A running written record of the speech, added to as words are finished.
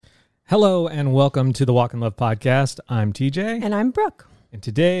Hello and welcome to the Walk in Love podcast. I'm TJ. And I'm Brooke. And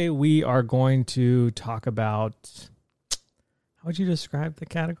today we are going to talk about, how would you describe the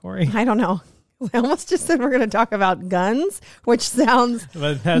category? I don't know. I almost just said we're going to talk about guns, which sounds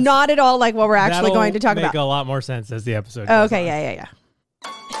not at all like what we're actually going to talk about. That'll make a lot more sense as the episode goes on. Yeah.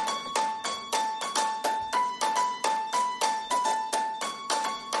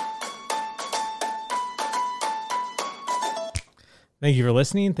 Thank you for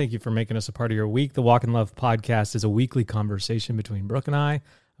listening. Thank you for making us a part of your week. The Walk in Love podcast is a weekly conversation between Brooke and I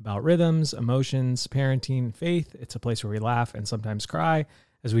about rhythms, emotions, parenting, faith. It's a place where we laugh and sometimes cry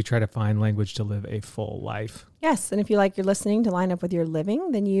as we try to find language to live a full life. Yes, and if you like your listening to line up with your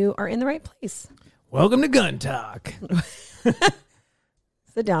living, then you are in the right place. Welcome to Gun Talk.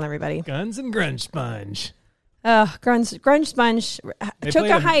 Sit down, everybody. Guns and Grunge Sponge. Grunge Sponge took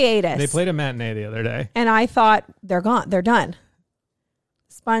a hiatus. They played a matinee the other day. And I thought, they're gone. They're done.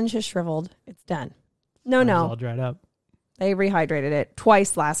 Sponge has shriveled. It's done. No. All dried up. They rehydrated it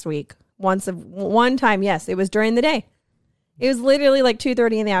twice last week. One time, yes, it was during the day. It was literally like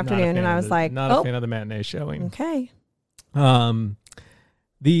 2:30 in the afternoon, and I was like, not a fan of the matinee showing. Okay.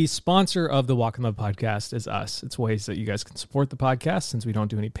 The sponsor of the Walk in Love podcast is us. It's ways that you guys can support the podcast since we don't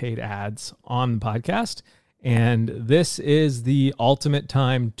do any paid ads on the podcast. And this is the ultimate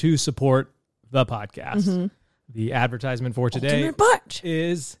time to support the podcast. Mm-hmm. The advertisement for today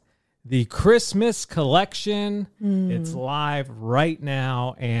is the Christmas collection. It's live right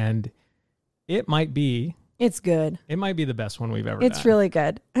now, and it's good. It might be the best one we've ever done. It's really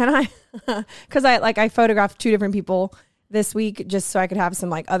good. And I photographed 2 different people this week just so I could have some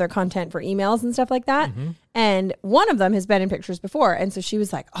like other content for emails and stuff like that. Mm-hmm. And one of them has been in pictures before. And so she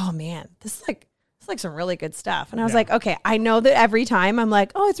was like, oh man, this is like some really good stuff. And I was like, okay, I know that every time I'm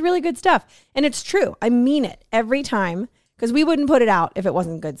like, oh, it's really good stuff. And it's true. I mean it every time, because we wouldn't put it out if it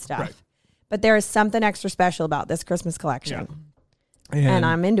wasn't good stuff. Right. But there is something extra special about this Christmas collection. Yeah. And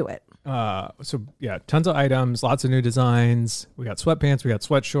I'm into it. Tons of items, lots of new designs. We got sweatpants, we got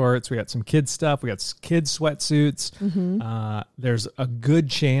sweat shorts, we got some kids stuff, we got kids sweatsuits. Mm-hmm. There's a good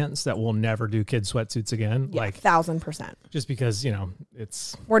chance that we'll never do kids sweatsuits again. Yeah, 1,000%. Just because,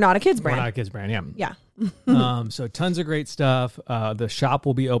 we're not a kids brand. We're not a kids brand, yeah. So tons of great stuff. The shop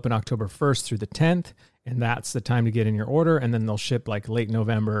will be open October 1st through the 10th. And that's the time to get in your order. And then they'll ship like late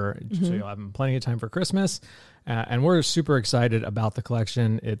November. Mm-hmm. So you'll have plenty of time for Christmas. And we're super excited about the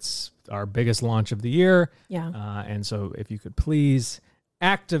collection. It's our biggest launch of the year. Yeah. And so if you could please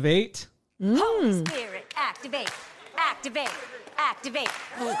activate. Holy Spirit, activate.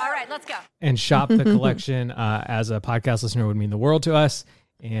 All right, let's go. And shop the collection as a podcast listener would mean the world to us.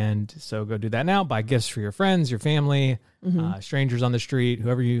 And so go do that now. Buy gifts for your friends, your family, strangers on the street,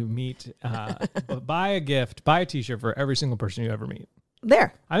 whoever you meet. Buy a gift, buy a t-shirt for every single person you ever meet.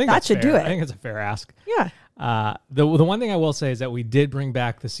 There. I think that should fair. do it. I think it's a fair ask. Yeah. The one thing I will say is that we did bring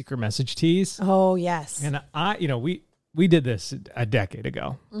back the secret message tees. Oh, yes. And we did this a decade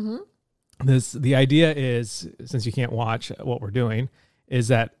ago. Mm-hmm. The idea is, since you can't watch what we're doing, is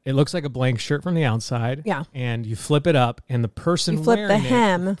that it looks like a blank shirt from the outside. Yeah. And you flip it up, and the person you flip wearing the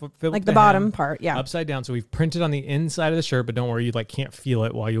hem, like the bottom part. Yeah. Upside down. So we've printed on the inside of the shirt, but don't worry, you can't feel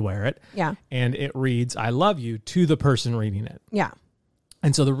it while you wear it. Yeah. And it reads, "I love you," to the person reading it. Yeah.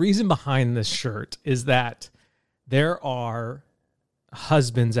 And so the reason behind this shirt is that there are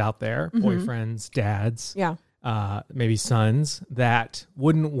husbands out there, boyfriends, dads, maybe sons, that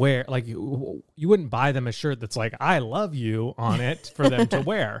wouldn't wear, like you wouldn't buy them a shirt that's like, "I love you" on it for them to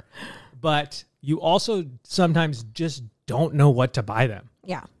wear. But you also sometimes just don't know what to buy them.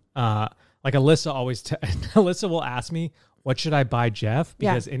 Yeah. Like Alyssa Alyssa will ask me, what should I buy Jeff?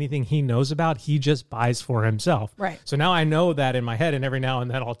 Because anything he knows about, he just buys for himself. Right. So now I know that in my head, and every now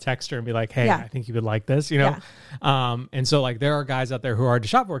and then I'll text her and be like, "Hey, I think you would like this," Yeah. And so there are guys out there who are hard to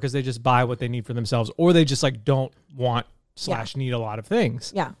shop for because they just buy what they need for themselves, or they just don't want / need a lot of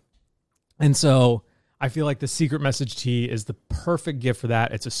things. Yeah. And so I feel like the secret message tee is the perfect gift for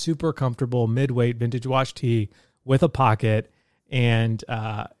that. It's a super comfortable mid-weight vintage wash tee with a pocket. And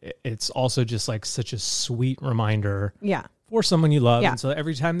it's also just such a sweet reminder for someone you love. Yeah. And so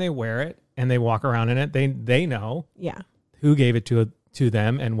every time they wear it and they walk around in it, they know who gave it to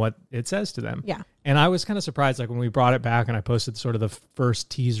them and what it says to them. Yeah. And I was kind of surprised, when we brought it back and I posted sort of the first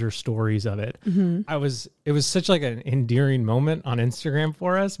teaser stories of it. Mm-hmm. It was such an endearing moment on Instagram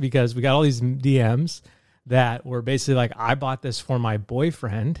for us, because we got all these DMs that were basically I bought this for my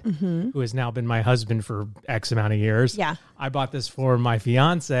boyfriend, who has now been my husband for X amount of years. Yeah. I bought this for my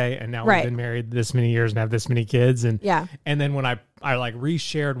fiance, and now we've been married this many years and have this many kids. And then when I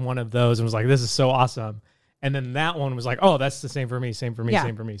reshared one of those and was like, "This is so awesome." And then that one was like, "Oh, that's the same for me, same for me,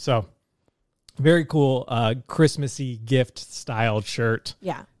 same for me." So Very cool, Christmassy gift styled shirt.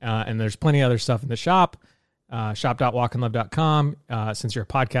 Yeah. And there's plenty of other stuff in the shop. Shop.walkandlove.com. Since you're a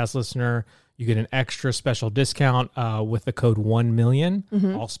podcast listener, you get an extra special discount with the code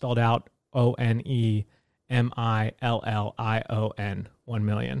 1million, all spelled out ONEMILLION, 1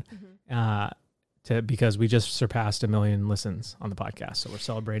 million. Because we just surpassed 1 million listens on the podcast. So we're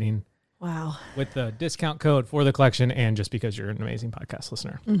celebrating Wow. with the discount code for the collection and just because you're an amazing podcast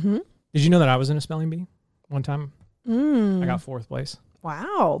listener. Mm-hmm. Did you know that I was in a spelling bee one time? I got 4th place.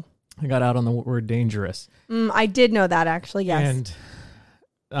 Wow. I got out on the word dangerous. I did know that actually, yes. And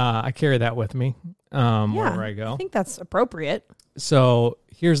I carry that with me wherever I go. I think that's appropriate. So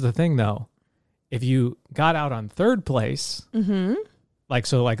here's the thing, though. If you got out on 3rd place,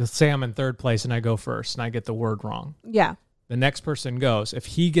 like let's say I'm in 3rd place and I go first and I get the word wrong. Yeah. The next person goes. If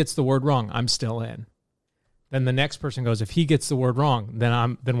he gets the word wrong, I'm still in. Then the next person goes. If he gets the word wrong,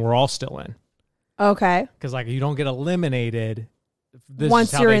 then we're all still in. Okay. Because like you don't get eliminated. This Once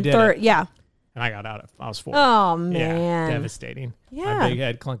is how you're they in did 3rd, it. yeah. And I got out. I was 4th. Oh, Yeah, man. devastating. Yeah. My big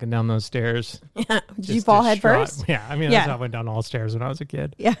head clunking down those stairs. Did you Just fall head distraught. first? Yeah, I mean, Yeah. that's how I went down all stairs when I was a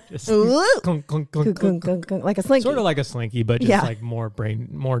kid. Yeah. Just Ooh. clunk, clunk, clunk, Gung, clunk, gung, gung, like a slinky. sort of like a slinky, but just Yeah. like more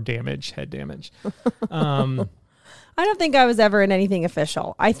damage, head damage. I don't think I was ever in anything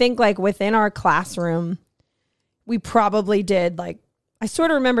official. I think like within our classroom, we probably did like, I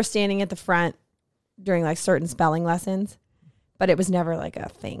sort of remember standing at the front during like certain spelling lessons, but it was never like a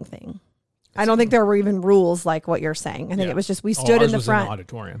thing. I don't think there were even rules like what you're saying. I think it was just we stood ours in the was front. In the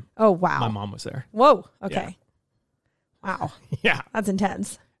auditorium. Oh, wow. My mom was there. Whoa. Okay. Wow. Yeah, That's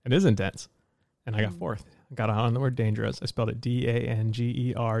intense. it is intense. And I got 4th. I got out on the word dangerous. I spelled it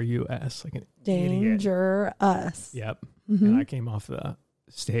DANGERUS, like an idiot. Dangerous. Yep. And I came off the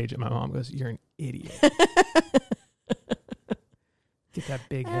stage and my mom goes, "You're an idiot." Get that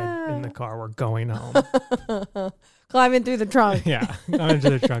big head in the car. We're going home. Climbing through the trunk. Yeah. I'm into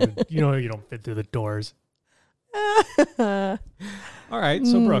the trunk. You know you don't fit through the doors. All right.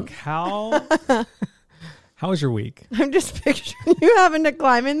 So Brooke, how was your week? I'm just picturing you having to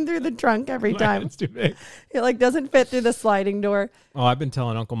climb in through the trunk every time. It's too big. It like doesn't fit through the sliding door. Oh, I've been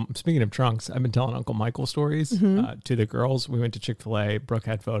telling speaking of trunks, I've been telling Uncle Michael stories to the girls. We went to Chick-fil-A. Brooke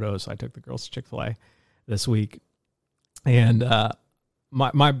had photos. So I took the girls to Chick-fil-A this week. And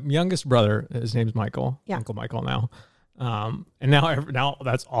my youngest brother, his name's Michael. Yeah. Uncle Michael now. And now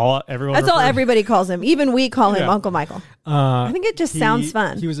that's all everyone. That's all everybody calls him. Even we call him Yeah. Uncle Michael. I think it just sounds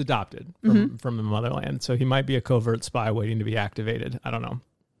fun. He was adopted from the motherland, so he might be a covert spy waiting to be activated. I don't know.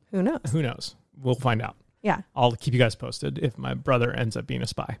 Who knows? Who knows? We'll find out. Yeah. I'll keep you guys posted if my brother ends up being a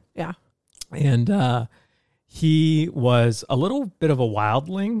spy. Yeah. And he was a little bit of a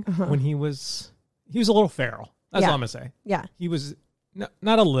wildling when he was a little feral. That's all I'm gonna say. Yeah. He was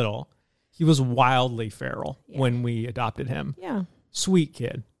not a little. He was wildly feral when we adopted him. Yeah. Sweet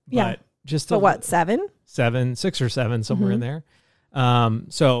kid. Yeah. But just So what, 7? 6 or 7, somewhere in there.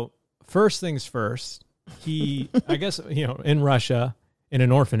 So first things first, he, I guess, in Russia, in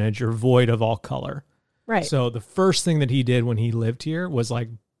an orphanage, you're void of all color. Right. So the first thing that he did when he lived here was like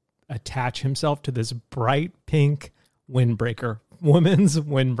attach himself to this bright pink windbreaker, women's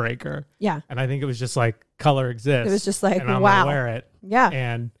windbreaker. Yeah. And I think it was just like color exists. It was just like, and I'm wow. gonna wear it. Yeah.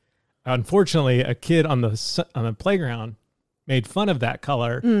 And unfortunately, a kid on the playground made fun of that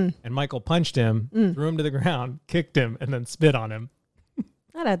color, and Michael punched him, threw him to the ground, kicked him, and then spit on him.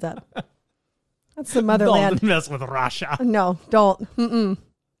 That adds up. That's the motherland. Don't mess with Russia. No, don't. Mm-mm.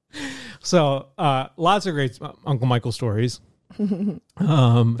 So lots of great Uncle Michael stories.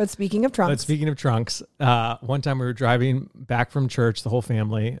 But speaking of trunks. But speaking of trunks, one time we were driving back from church, the whole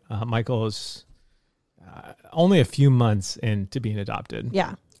family. Michael was only a few months into being adopted.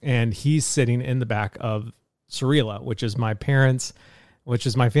 Yeah. And he's sitting in the back of Cirilla, which is my family's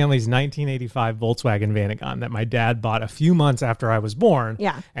 1985 Volkswagen Vanagon that my dad bought a few months after I was born.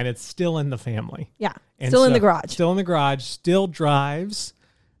 Yeah. And it's still in the family. Yeah. And Still in so- the garage. Still in the garage, still drives.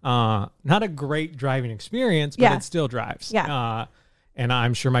 Not a great driving experience, but Yeah. it still drives. Yeah. And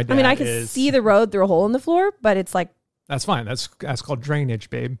I'm sure my dad I mean, I can see the road through a hole in the floor, but it's like, That's fine. That's called drainage,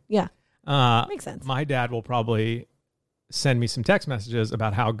 babe. yeah. Makes sense. My dad will probably send me some text messages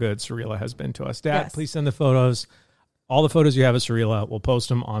about how good Cirilla has been to us. Dad, Yes. please send the photos. All the photos you have of Cirilla, we'll post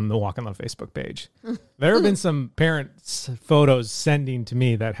them on the Walk in Love Facebook page. There have been some parents' photos sending to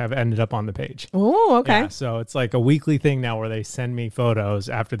me that have ended up on the page. Oh, okay. Yeah, so it's like a weekly thing now where they send me photos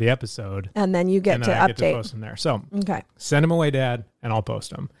after the episode. And then you get And to then I update. get to post them there. So Okay. send them away, Dad, and I'll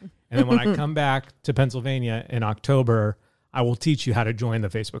post them. And then when I come back to Pennsylvania in October, I will teach you how to join the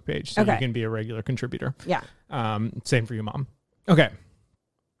Facebook page so Okay. you can be a regular contributor. Yeah. Same for you, Mom. Okay.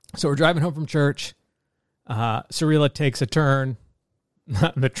 So we're driving home from church. Sarila takes a turn.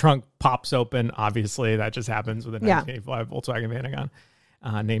 The trunk pops open. Obviously, that just happens with a 1985 Volkswagen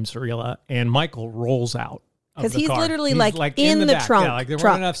Vanagon named Sarila. And Michael rolls out. Because he's car. literally He's like in the back. trunk. Yeah, like there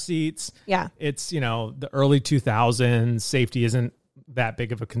trunk. weren't enough seats. Yeah. It's, the early 2000s. Safety isn't that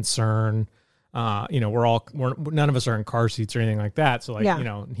big of a concern. We're none of us are in car seats or anything like that. So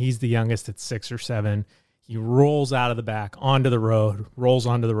he's the youngest at 6 or 7. He rolls out of the back onto the road, rolls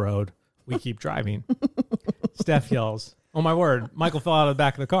onto the road. We keep driving. Steph yells, "Oh my word, Michael fell out of the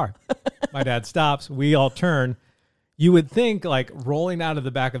back of the car." My dad stops. We all turn. You would think like rolling out of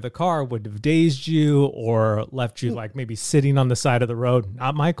the back of the car would have dazed you or left you like maybe sitting on the side of the road.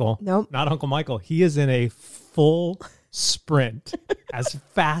 Not Michael. Nope. Not Uncle Michael. He is in a full sprint as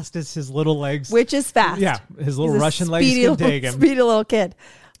fast as his little legs. Which is fast. Yeah. His little He's a Russian legs can take him. Speedy little kid.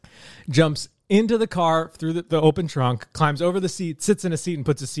 Jumps into the car through the open trunk, climbs over the seat, sits in a seat and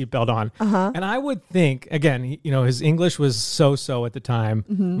puts his seatbelt on. And I would think, again, his English was so-so at the time.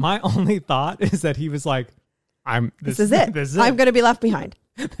 My only thought is that he was like, this is it. I'm going to be left behind.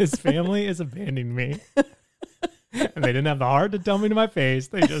 This family is abandoning me. And they didn't have the heart to tell me to my face.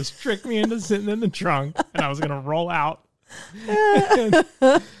 They just tricked me into sitting in the trunk and I was going to roll out.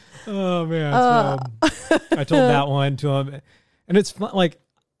 Oh, man. So I told that one to him. And it's fun,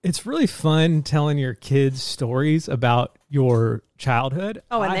 it's really fun telling your kids stories about your childhood.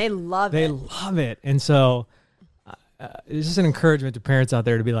 Oh, and they love it. They love it. And so it's just an encouragement to parents out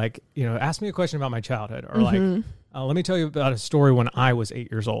there to be like, ask me a question about my childhood or let me tell you about a story when I was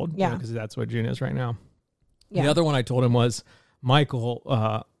 8 years old. Yeah. Because that's what June is right now. Yeah. The other one I told him was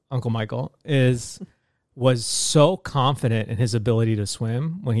Michael, Uncle Michael was so confident in his ability to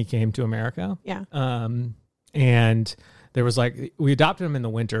swim when he came to America. Yeah. And there was we adopted him in the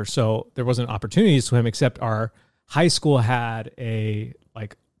winter, so there wasn't an opportunity to swim, except our high school had a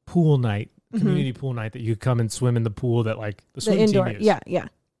pool night, community pool night that you could come and swim in the pool that the swim indoor. team used. Yeah, yeah.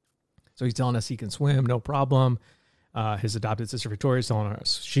 So he's telling us he can swim, no problem. His adopted sister Victoria's telling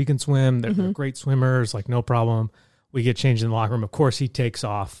us she can swim. They're great swimmers, no problem. We get changed in the locker room. Of course, he takes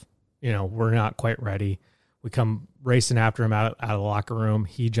off. We're not quite ready. We come racing after him out of the locker room.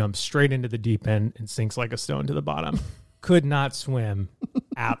 He jumps straight into the deep end and sinks like a stone to the bottom. Could not swim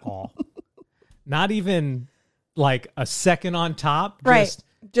at all. Not even a second on top. Right.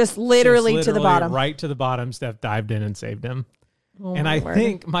 Just literally to the bottom. Right to the bottom. Steph dived in and saved him. Oh, and I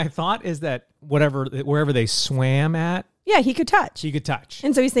think my thought is that wherever they swam at. Yeah, he could touch. He could touch.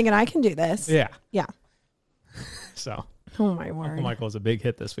 And so he's thinking, I can do this. Yeah. Yeah. So. Oh, my word. Uncle Michael was a big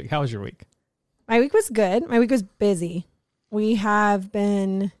hit this week. How was your week? My week was good. My week was busy. We have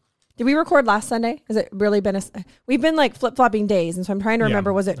been... Did we record last Sunday? Has it really been we've been flip-flopping days, and so I'm trying to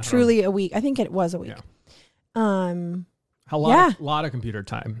remember, was it truly a week? I think it was a week. Yeah. A lot of computer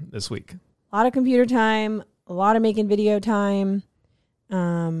time this week. A lot of computer time, a lot of making video time. It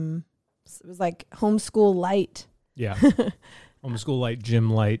was homeschool light. Yeah. Homeschool light, gym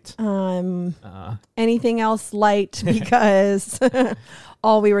light. Anything else light because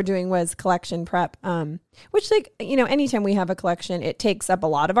all we were doing was collection prep. Which anytime we have a collection, it takes up a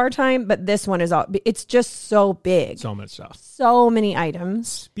lot of our time, but this one it's just so big. So much stuff. So many items.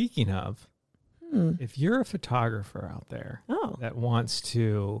 Speaking of, if you're a photographer out there that wants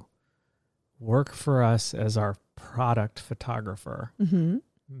to work for us as our product photographer,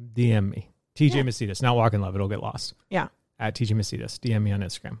 DM me. TJ Macedas, not Walk in Love. It'll get lost. Yeah. At TJ Macedas. DM me on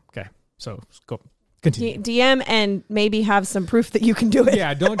Instagram. Okay. So go. Continue. DM and maybe have some proof that you can do it.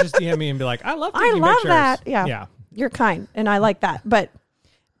 Yeah. Don't just DM me and be like, I love taking pictures. That. Yeah. Yeah. You're kind. And I like that. But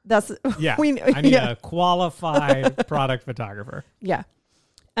that's... Yeah. I need a qualified product photographer. Yeah.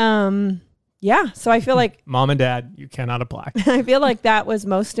 Yeah. So I feel like... Mom and Dad, you cannot apply. I feel like that was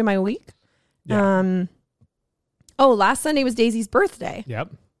most of my week. Yeah. Last Sunday was Daisy's birthday.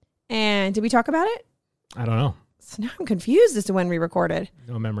 Yep. And did we talk about it? I don't know. So now I'm confused as to when we recorded.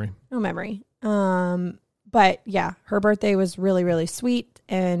 No memory. But yeah, her birthday was really, really sweet.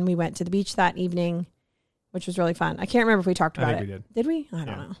 And we went to the beach that evening, which was really fun. I can't remember if we talked about it. We did. Did we? I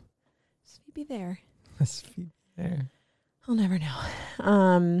don't know. Phoebe there. I'll never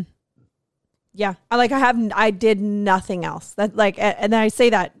know. Yeah. I did nothing else. That and I say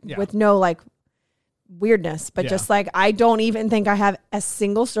that with no weirdness, but just I don't even think I have a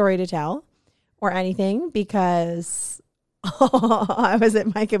single story to tell or anything because I was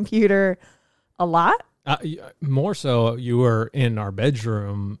at my computer a lot. More so, you were in our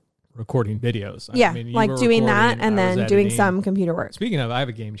bedroom recording videos. Yeah, doing that and then doing some computer work. Speaking of, I have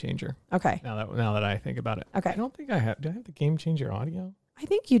a game changer. Okay. Now that I think about it. Okay. I don't think I have. Do I have the game changer audio? I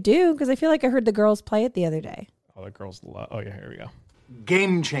think you do because I feel like I heard the girls play it the other day. Oh, the girls love. Oh yeah, here we go.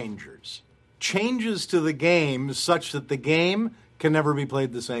 game changers. Changes to the game such that the game can never be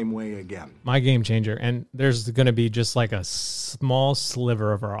played the same way again. My game changer. And there's going to be just like a small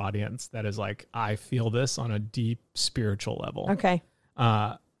sliver of our audience that is like, I feel this on a deep spiritual level. Okay.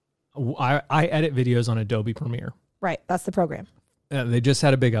 I edit videos on Adobe Premiere. Right. That's the program. They just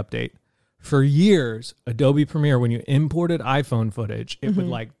had a big update. For years, Adobe Premiere, when you imported iPhone footage, it would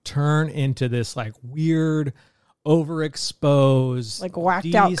like turn into this like weird, overexposed, Like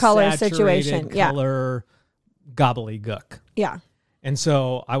whacked out color situation. Color gobbledygook. Yeah. And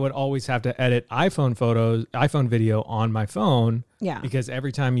so I would always have to edit iPhone video on my phone. Yeah. Because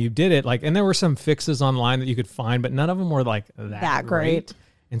every time you did it, like, and there were some fixes online that you could find, but none of them were like that great.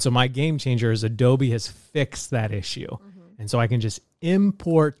 And so my game changer is Adobe has fixed that issue. And so I can just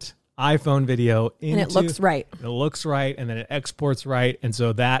import iPhone video into, And it looks right. It looks right. And then it exports right. And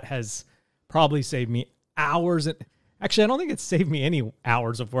so that has probably saved me hours. Actually, I don't think it's saved me any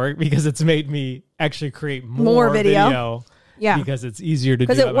hours of work because it's made me actually create more video. Yeah. Because it's easier to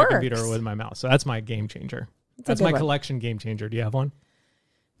do it on my computer or with my mouse. So that's my game changer. That's my collection game changer. Do you have one?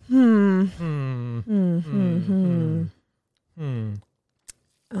 It's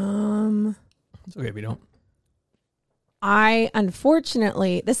okay if you don't. I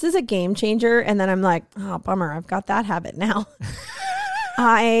unfortunately, this is a game changer, and then I'm like, oh, bummer, I've got that habit now.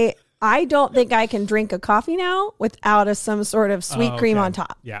 I don't think I can drink a coffee now without some sort of sweet cream on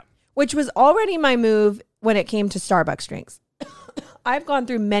top. Yeah. Which was already my move when it came to Starbucks drinks. I've gone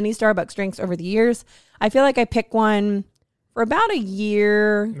through many Starbucks drinks over the years. I feel like I pick one for about a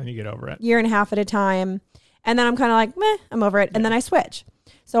year. And then you get over it. Year and a half at a time. And then I'm kind of like, meh, I'm over it. And then I switch.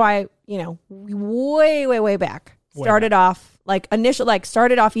 So I, way back. Started off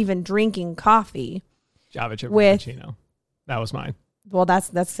even drinking coffee. Java chip with cappuccino. That was mine. Well,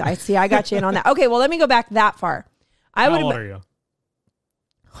 that's I see. I got you in on that. Okay, well, let me go back that far. How old are you?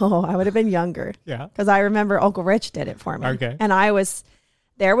 Oh, I would have been younger. Yeah. Because I remember Uncle Rich did it for me. Okay. And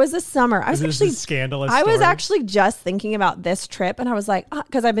there was a summer. I was actually scandalous. I was actually just thinking about this trip, and I was like,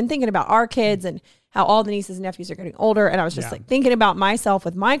 because I've been thinking about our kids and how all the nieces and nephews are getting older, and I was just like thinking about myself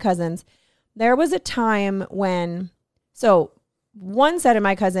with my cousins. There was a time when, so one set of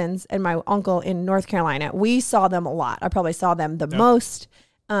my cousins and my uncle in North Carolina, we saw them a lot. I probably saw them the most.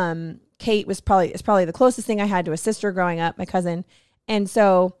 Kate is probably the closest thing I had to a sister growing up, my cousin. And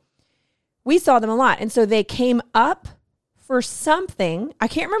so we saw them a lot. And so they came up for something. I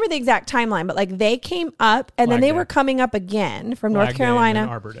can't remember the exact timeline, but like they came up and then they were coming up again from North Carolina.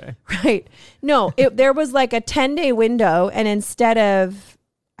 Arbor Day. Right. No, there was like a 10-day window. And instead of,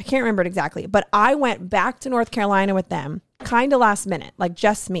 I can't remember it exactly, but I went back to North Carolina with them kind of last minute, like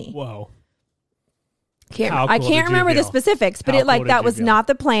just me. Whoa. I can't remember the specifics, but that was not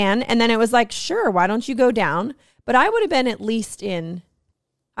the plan. And then it was like, sure, why don't you go down? But I would have been at least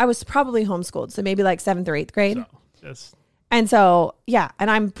I was probably homeschooled. So maybe like 7th or 8th grade. And so, yeah.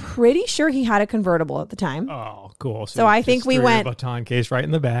 And I'm pretty sure he had a convertible at the time. Oh, cool. So I think we went. Baton case right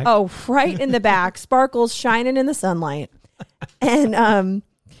in the back. Oh, right in the back. Sparkles shining in the sunlight. And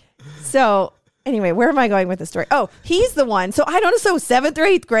so anyway, where am I going with this story? Oh, he's the one. So I don't know. So 7th or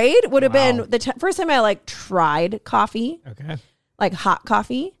 8th grade would have been the first time I tried coffee. Okay. Like hot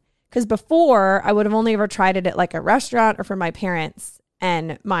coffee. Because before I would have only ever tried it at like a restaurant or from my parents.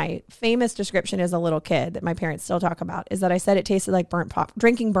 And my famous description as a little kid that my parents still talk about is that I said it tasted like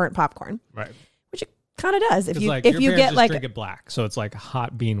drinking burnt popcorn. Right. Which it kind of does. If you your get like drink it black, so it's like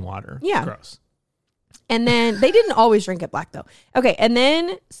hot bean water. Yeah. Gross. And then they didn't always drink it black though. Okay. And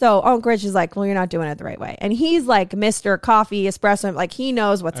then, so Uncle Rich is like, well, you're not doing it the right way. And he's like Mr. Coffee Espresso. Like he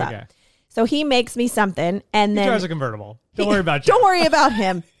knows what's up. So he makes me something and then. He drives a convertible. Don't worry about you. Don't worry about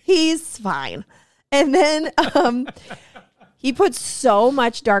him. He's fine. And then he puts so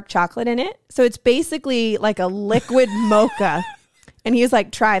much dark chocolate in it. So it's basically like a liquid mocha. And he was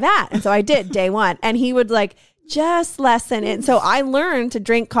like, try that. And so I did day one. And he would like just lessen it. So I learned to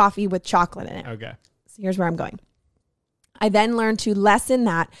drink coffee with chocolate in it. Okay. So here's where I'm going. I then learned to lessen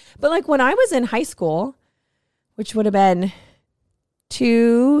that. But like when I was in high school, which would have been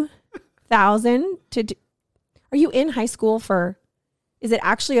 2000 to... Are you in high school for... Is it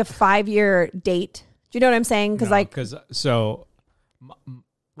actually a 5-year date? Do you know what I'm saying? Because I graduated.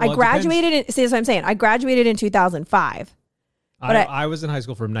 See, that's what I'm saying. I graduated in 2005. But I was in high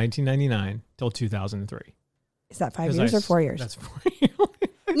school from 1999 till 2003. Is that 5 years or 4 years? That's 4 years.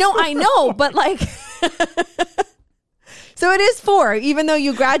 No, I know, but like, so it is 4, even though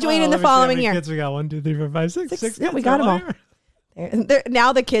you graduate in the following year. Kids we got 1, 2, 3, 4, 5, 6. 6 yeah, we got them all.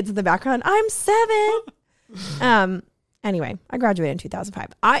 Now the kids in the background. I'm 7. Anyway, I graduated in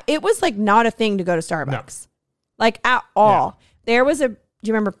 2005. It was like not a thing to go to Starbucks, like at all. There was do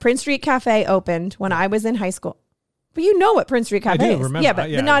you remember Prince Street Cafe opened when I was in high school? But you know what Prince Street Cafe is. Remember. Yeah, but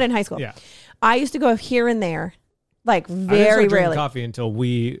not in high school. Yeah. I used to go here and there, like I didn't very start drinking rarely. coffee until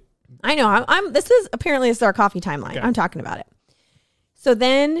I know. This is our coffee timeline. Okay. I'm talking about it. So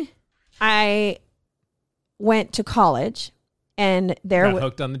then I went to college and got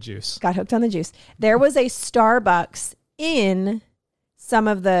hooked on the juice. Got hooked on the juice. There was a Starbucks in some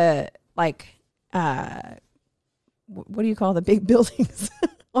of the what do you call the big buildings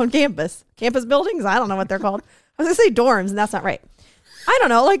on campus? Campus buildings? I don't know what they're called. I was going to say dorms, and that's not right. I don't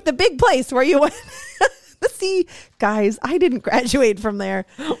know, like the big place where you went. See, guys, I didn't graduate from there.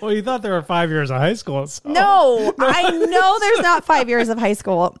 Well, you thought there were 5 years of high school. So. No, I know there's not 5 years of high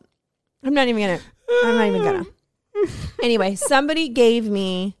school. I'm not even gonna. Anyway, somebody gave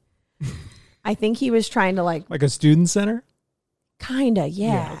me, I think he was trying to like a student center? Kinda,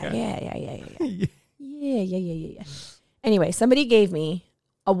 yeah. Okay. Yeah. Anyway, somebody gave me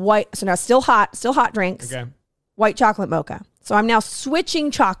a white, so now still hot drinks, Okay. white chocolate mocha. So I'm now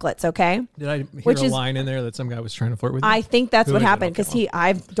switching chocolates, okay? Did I hear a line in there that some guy was trying to flirt with you? I think that's Who what is it? happened because Okay.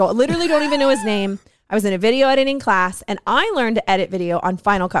 I literally don't even know his name. I was in a video editing class and I learned to edit video on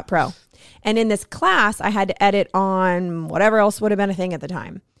Final Cut Pro. And in this class, I had to edit on whatever else would have been a thing at the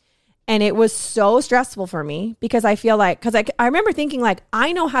time. And it was so stressful for me because I feel like, because I remember thinking like,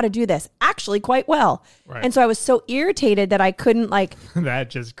 I know how to do this actually quite well. Right. And so I was so irritated that I couldn't like, That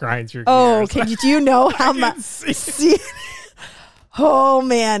just grinds your oh, gears. do you know how much? See? Oh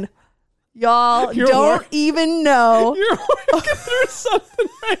man, y'all don't even know. You're working through something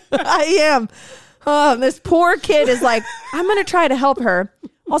right now. I am. This poor kid is like, I'm going to try to help her.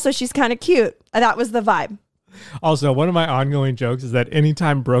 Also, she's kind of cute. That was the vibe. Also, one of my ongoing jokes is that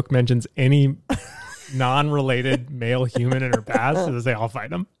anytime Brooke mentions any non-related male human in her past, she'll say, I'll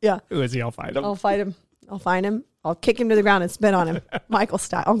fight him. Yeah. Who is he? I'll fight him. I'll fight him. I'll find him. I'll kick him to the ground and spit on him. Michael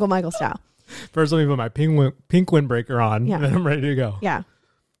style. Uncle Michael style. First, let me put my pink windbreaker on, Yeah. and then I'm ready to go. Yeah.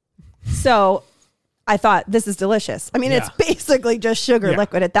 So I thought this is delicious. I mean, Yeah. it's basically just sugar Yeah.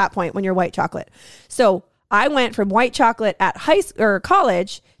 liquid at that point when you're white chocolate. So I went from white chocolate at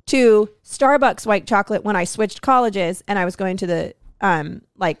college to Starbucks white chocolate when I switched colleges and I was going to the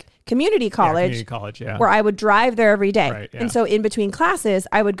community college, Yeah. where I would drive there every day. Right, yeah. And so in between classes,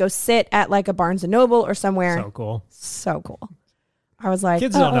 I would go sit at like a Barnes and Noble or somewhere. So cool. So cool. I was like,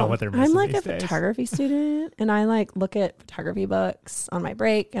 Kids don't know what they're missing I'm like these a days. photography student and I like look at photography books on my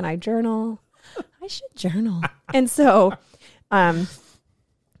break and I journal. I should journal. And so now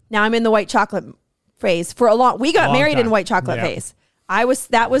I'm in the white chocolate phase for we got Long married in time. white chocolate Yeah. phase.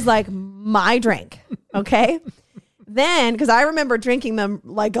 That was like my drink. Okay. Then, because I remember drinking them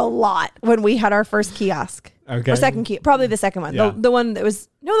like a lot when we had our first kiosk. Okay. Or second kiosk, probably the second one. Yeah. The one that was,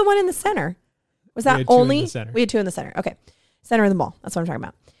 no, the one in the center. Was that had two in only? the center. We had two in the center. Okay. Center of the mall. That's what I'm talking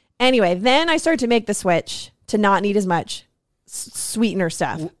about. Anyway, then I started to make the switch to not need as much sweetener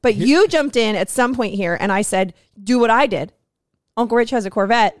stuff. But you jumped in at some point here and I said, do what I did. Uncle Rich has a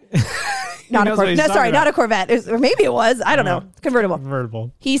Corvette. Not a knows what Corvette. he's No, talking sorry, about. not a Corvette. Or maybe it was. I don't know. Convertible.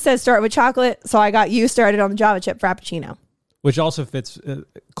 Convertible. He says start with chocolate. So I got you started on the Java chip Frappuccino. Which also fits.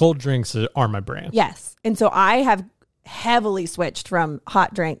 Cold drinks are my brand. Yes. And so I have heavily switched from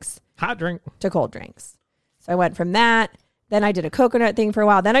hot drinks Hot drink. to cold drinks. So I went from that. Then I did a coconut thing for a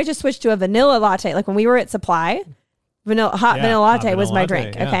while. Then I just switched to a vanilla latte. Like when we were at Supply, vanilla latte was my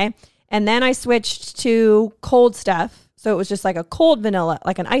drink. yeah. Okay. And then I switched to cold stuff. So it was just like a cold vanilla,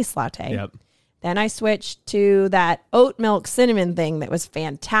 like an iced latte. Yep. Then I switched to that oat milk cinnamon thing that was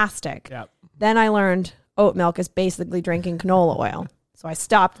fantastic. Yep. Then I learned oat milk is basically drinking canola oil. So I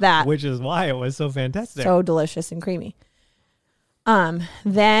stopped that. Which is why it was so fantastic. So delicious and creamy.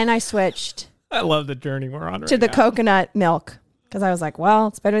 Then I switched I love the journey we're on right to the now. coconut milk because I was like, well,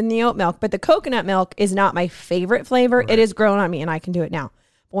 it's better than the oat milk. But the coconut milk is not my favorite flavor. Right. It has grown on me and I can do it now.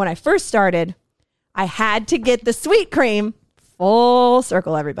 But when I first started, I had to get the sweet cream. Full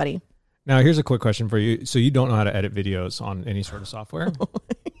circle, everybody. Now, here's a quick question for you. So you don't know how to edit videos on any sort of software?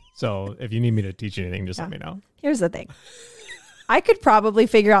 So if you need me to teach you anything, just let me know. Here's the thing. I could probably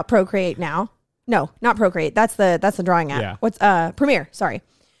figure out Procreate now. No, not Procreate. That's the drawing app. Yeah. What's Premiere, sorry.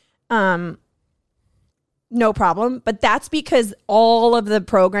 No problem. But that's because all of the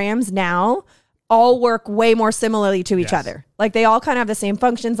programs now all work way more similarly to each Yes. other. Like they all kind of have the same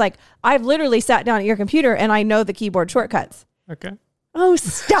functions. Like I've literally sat down at your computer and I know the keyboard shortcuts. Okay. Oh,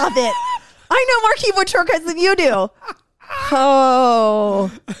 stop it. I know more keyboard shortcuts than you do.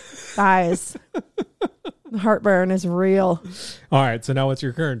 Oh, guys. The heartburn is real. All right. So now what's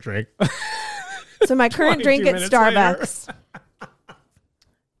your current drink? So my current 22 drink at minutes later. Starbucks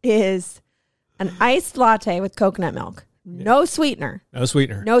is an iced latte with coconut milk. No sweetener. No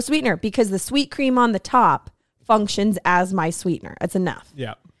sweetener. No sweetener, because the sweet cream on the top functions as my sweetener. It's enough.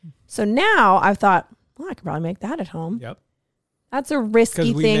 Yeah. So now I've thought, well, I could probably make that at home. Yep. That's a risky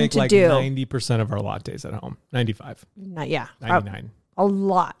Because we thing make to like do. 90% of our lattes at home. 95. Yeah. 99. A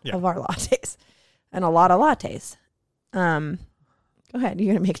lot Yeah. of our lattes. And a lot of lattes. Go ahead.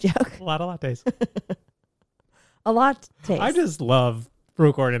 You're going to make a joke. A lot of lattes. A lot taste. I just love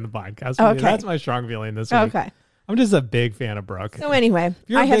recording the podcast. Okay. That's my strong feeling this week. Okay. I'm just a big fan of Brooke. So anyway, If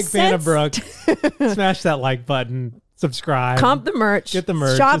you're I a have big fan of since Brooke, smash that like button, subscribe, comp the merch. get the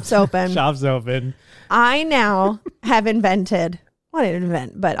merch. Shop's open. Shop's open. I now have invented, well, I didn't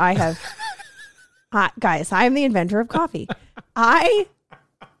invent, but I have, guys, I am the inventor of coffee. I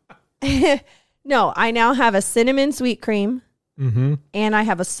now have a cinnamon sweet cream and I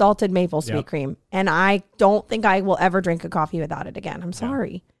have a salted maple sweet cream. And I don't think I will ever drink a coffee without it again. I'm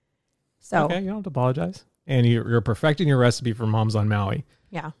sorry. So, Okay, you don't have to apologize. And you're perfecting your recipe for Moms on Maui.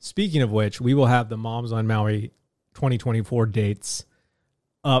 yeah. Speaking of which, we will have the Moms on Maui 2024 dates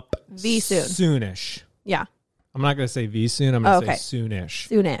up V soon. soonish. Yeah. I'm not going to say V soon. I'm going to Okay. say soonish.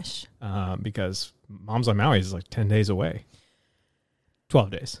 Soonish. Because Moms on Maui is like 10 days away.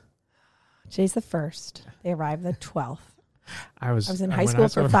 12 days. Today's the 1st. They arrived the 12th. I was I was in high when school I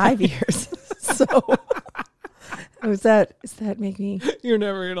for saw- 5 years. So does that make me? You're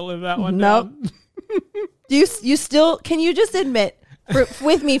never going to live that one Nope. down. Do you still? Can you just admit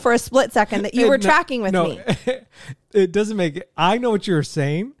with me for a split second that you were tracking with me? It doesn't make it. I know what you're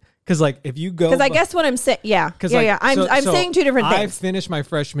saying. Because like if you go. Because I guess what I'm saying, yeah. Like, I'm saying two different I things. finished my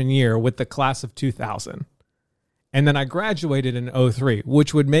freshman year with the class of 2000. And then I graduated in 03,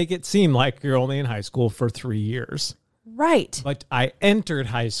 which would make it seem like you're only in high school for 3 years. Right. But I entered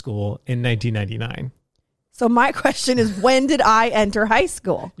high school in 1999. So my question is, when did I enter high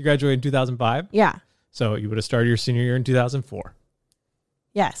school? You graduated in 2005. Yeah. So you would have started your senior year in 2004.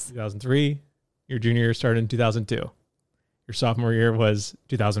 Yes. 2003, your junior year started in 2002. Your sophomore year was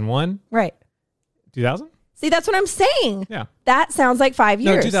 2001. Right. 2000? See, that's what I'm saying. Yeah. That sounds like 5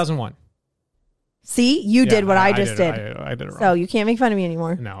 years. No, 2001. See, you did what I just did. I did it wrong. So you can't make fun of me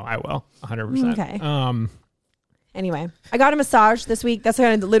anymore. No, I will. 100%. Okay. Anyway, I got a massage this week. That's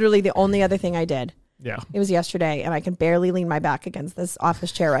kind of literally the only other thing I did. Yeah. It was yesterday, and I can barely lean my back against this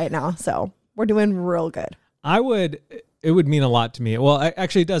office chair right now. So we're doing real good. It would mean a lot to me. Well,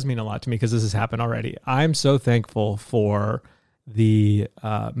 actually, it does mean a lot to me because this has happened already. I'm so thankful for the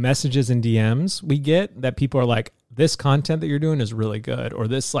messages and DMs we get that people are like, this content that you're doing is really good, or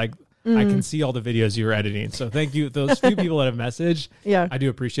this, like, I can see all the videos you're editing. So thank you. Those few people that have messaged, Yeah. I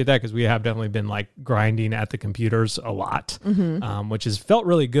do appreciate that because we have definitely been like grinding at the computers a lot, which has felt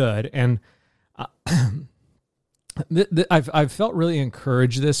really good. And I've felt really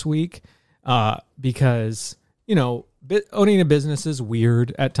encouraged this week because, you know, owning a business is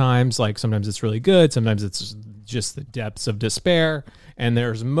weird at times. Like sometimes it's really good. Sometimes it's just the depths of despair. And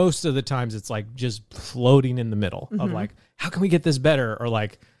there's most of the times it's like just floating in the middle of like, how can we get this better? Or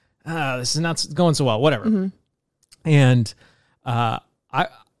like, this is not going so well, whatever. And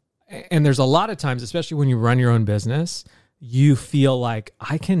and there's a lot of times, especially when you run your own business, you feel like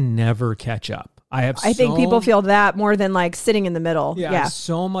I can never catch up. I think people feel that more than like sitting in the middle. I Yeah. have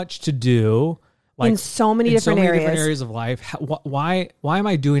so much to do. Like In so many different areas. of life. Why am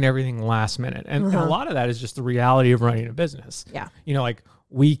I doing everything last minute? And a lot of that is just the reality of running a business. Yeah. You know, like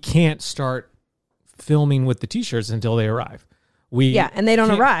we can't start filming with the t-shirts until they arrive. And they don't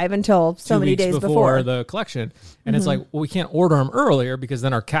can't- arrive until so 2 many weeks days before the collection. And it's like, well, we can't order them earlier because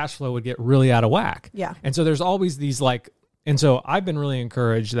then our cash flow would get really out of whack. Yeah. And so there's always these like, and so I've been really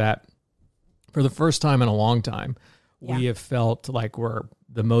encouraged that for the first time in a long time, we have felt like we're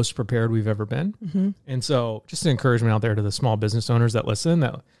the most prepared we've ever been. And so just an encouragement out there to the small business owners that listen,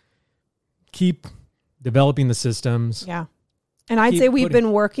 that keep developing the systems. Yeah. And I'd Keep say we've putting-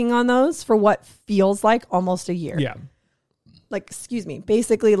 been working on those for what feels like almost a year. Yeah. Like, excuse me,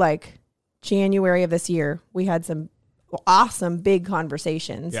 basically like January of this year, we had some awesome big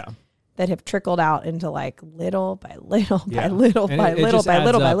conversations Yeah. that have trickled out into like little by little by Yeah. little And by it little just by adds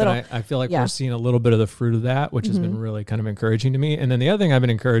little by up, little. and I feel like Yeah. we're seeing a little bit of the fruit of that, which has been really kind of encouraging to me. And then the other thing I've been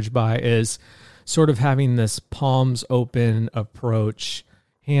encouraged by is sort of having this palms open approach,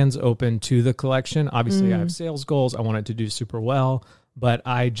 hands open to the collection. Obviously, I have sales goals. I want it to do super well, but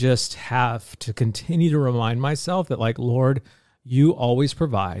I just have to continue to remind myself that, like, Lord, you always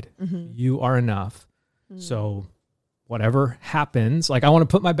provide. You are enough. So whatever happens, like I want to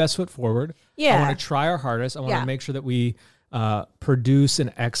put my best foot forward. Yeah. I want to try our hardest. I want Yeah. to make sure that we produce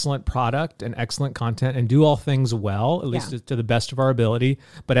an excellent product and excellent content and do all things well, at least to the best of our ability.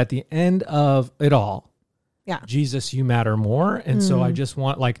 But at the end of it all, Yeah. Jesus, you matter more. And so I just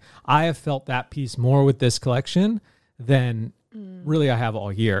want, like, I have felt that peace more with this collection than really I have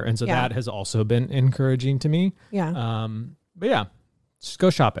all year. And so Yeah. that has also been encouraging to me. Yeah. But yeah, just go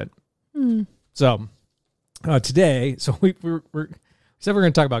shop it. So today, so we said we're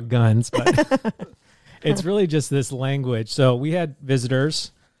going to talk about guns, but it's really just this language. So we had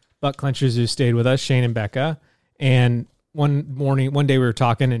visitors, butt clenchers, who stayed with us, Shane and Becca. And one day we were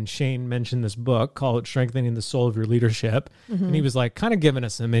talking, and Shane mentioned this book called Strengthening the Soul of Your Leadership. And he was like kind of giving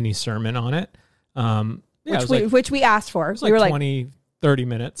us a mini sermon on it. Which we asked for. It was We like were 20, 30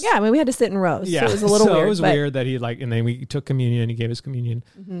 minutes. yeah, I mean, we had to sit in rows. Yeah. So it was a little so weird. it was but- weird that he like, and then we took communion. He gave us communion.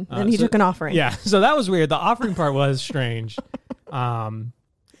 And he took an offering. Yeah. So that was weird. The offering part was strange.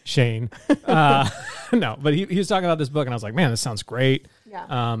 Shane. No, but he was talking about this book, and I was like, man, this sounds great.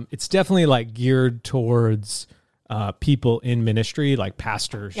 Yeah. It's definitely like geared towards people in ministry, like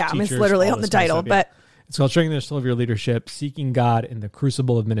pastors. Yeah, I mean, it's teachers, literally all on the this kind of title, stuff. Yeah. but It's called Strengthening the Soul of Your Leadership, Seeking God in the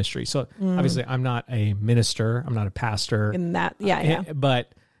Crucible of Ministry. So obviously I'm not a minister. I'm not a pastor. in that, yeah.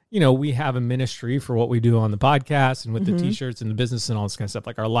 But, you know, we have a ministry for what we do on the podcast and with the t-shirts and the business and all this kind of stuff.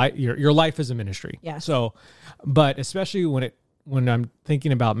 Like our life, your life is a ministry. Yes. So, but especially when I'm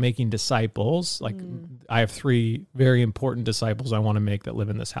thinking about making disciples, like I have 3 very important disciples I want to make that live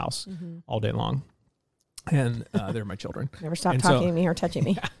in this house all day long. And they're my children. Never stop And talking so- to me or touching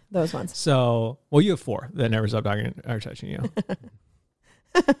me. Those ones. So, well, you have 4 that never stop talking or touching you.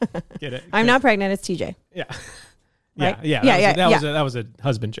 Get it? I'm not pregnant. It's TJ. Yeah. Right? Yeah. That was a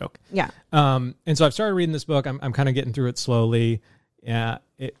husband joke. Yeah. And so I've started reading this book. I'm kind of getting through it slowly. Yeah.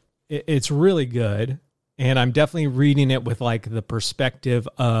 It's really good. And I'm definitely reading it with like the perspective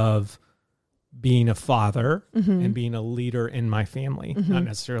of being a father and being a leader in my family, not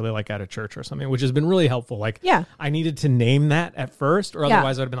necessarily like at a church or something, which has been really helpful. Like, Yeah. I needed to name that at first, or Yeah.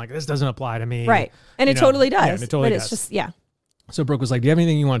 otherwise I'd have been like, this doesn't apply to me. Right. And You it know, totally does. yeah, and it totally but does. it's just, yeah. So Brooke was like, do you have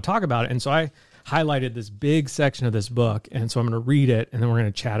anything you want to talk about? And so I highlighted this big section of this book. And so I'm going to read it and then we're going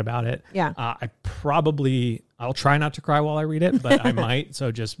to chat about it. Yeah. I'll try not to cry while I read it, but I might.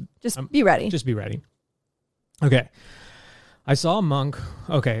 So just Be ready. Just be ready. Okay. I saw a monk.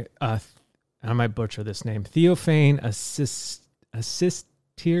 Okay. I might butcher this name. Theophane, a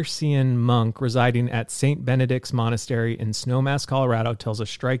Cistercian monk residing at St. Benedict's Monastery in Snowmass, Colorado, tells a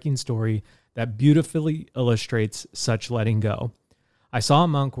striking story that beautifully illustrates such letting go. I saw a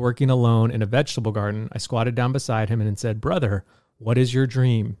monk working alone in a vegetable garden. I squatted down beside him and said, "Brother, what is your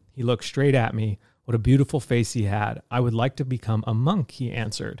dream?" He looked straight at me. What a beautiful face he had. "I would like to become a monk," he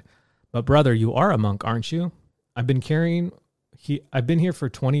answered. "But brother, you are a monk, aren't you?" I've been here for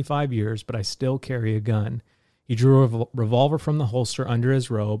 25 years, but I still carry a gun." He drew a revolver from the holster under his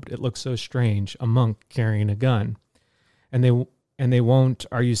robe. It looked so strange, a monk carrying a gun. And they won't,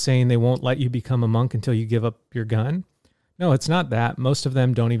 are you saying they won't let you become a monk until you give up your gun? No, it's not that. Most of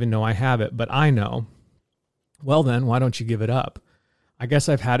them don't even know I have it, but I know. Well then, why don't you give it up? I guess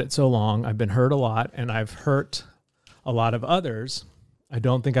I've had it so long. I've been hurt a lot, and I've hurt a lot of others. I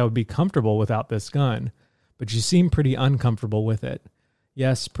don't think I would be comfortable without this gun. But you seem pretty uncomfortable with it.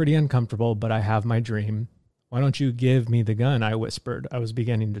 Yes, pretty uncomfortable, but I have my dream. Why don't you give me the gun? I whispered. I was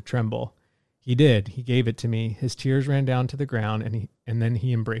beginning to tremble. He did. He gave it to me. His tears ran down to the ground, and then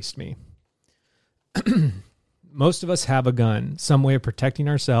he embraced me. Most of us have a gun, some way of protecting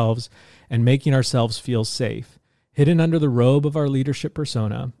ourselves and making ourselves feel safe. Hidden under the robe of our leadership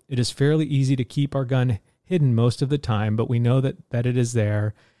persona, it is fairly easy to keep our gun hidden most of the time, but we know that it is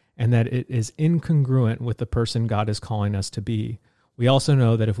there and that it is incongruent with the person God is calling us to be. We also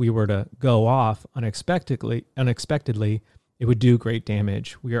know that if we were to go off unexpectedly, it would do great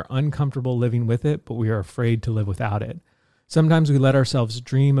damage. We are uncomfortable living with it, but we are afraid to live without it. Sometimes we let ourselves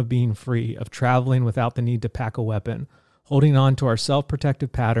dream of being free, of traveling without the need to pack a weapon. Holding on to our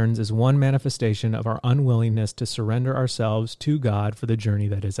self-protective patterns is one manifestation of our unwillingness to surrender ourselves to God for the journey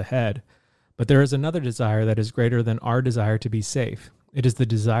that is ahead. But there is another desire that is greater than our desire to be safe. It is the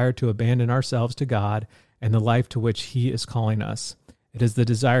desire to abandon ourselves to God and the life to which He is calling us. It is the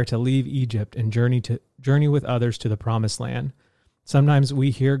desire to leave Egypt and journey with others to the promised land. Sometimes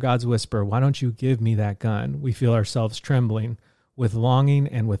we hear God's whisper, "Why don't you give me that gun?" We feel ourselves trembling with longing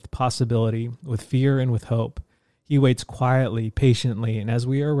and with possibility, with fear and with hope. He waits quietly, patiently, and as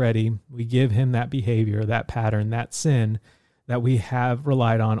we are ready, we give Him that behavior, that pattern, that sin that we have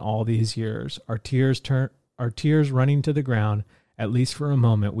relied on all these years. Our tears running to the ground. At least for a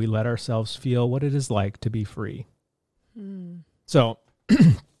moment, we let ourselves feel what it is like to be free. So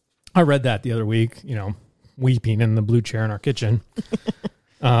I read that the other week, weeping in the blue chair in our kitchen,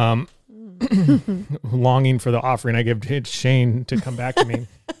 longing for the offering I give to Shane to come back to me.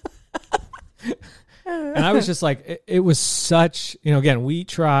 And I was just like, it was such,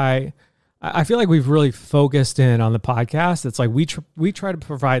 again, I feel like we've really focused in on the podcast. It's like we try to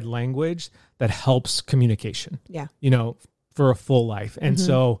provide language that helps communication, Yeah. For a full life. And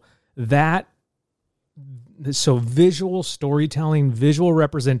so visual storytelling, visual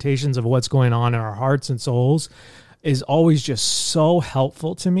representations of what's going on in our hearts and souls is always just so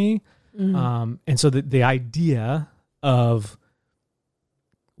helpful to me. And so the idea of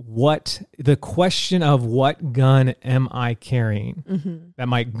the question of what gun am I carrying that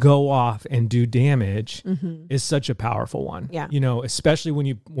might go off and do damage is such a powerful one. Yeah. Especially when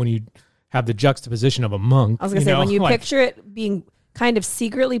you have the juxtaposition of a monk. I was going to say, when you picture it being kind of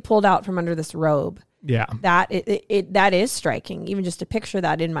secretly pulled out from under this robe, yeah, that that is striking. Even just to picture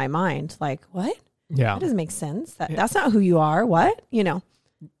that in my mind, like, what? Yeah. That doesn't make sense. That's not who you are. What?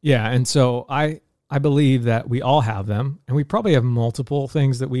 Yeah. And so I believe that we all have them, and we probably have multiple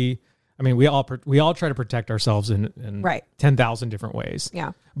things that we all try to protect ourselves in Right. 10,000 different ways.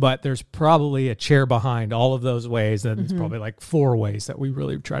 Yeah. But there's probably a chair behind all of those ways. And it's probably like 4 ways that we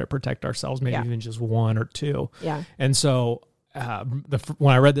really try to protect ourselves, maybe even just 1 or 2. Yeah. And so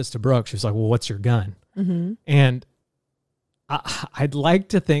when I read this to Brooke, she was like, well, what's your gun? And I'd like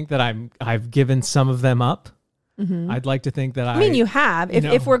to think that I've given some of them up. I'd like to think that I mean, you have.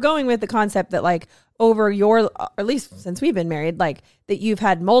 If we're going with the concept that like over or at least since we've been married, like that you've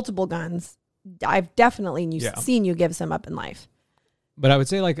had multiple guns, I've definitely seen you give some up in life. But I would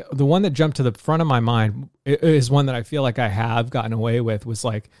say like the one that jumped to the front of my mind is one that I feel like I have gotten away with, was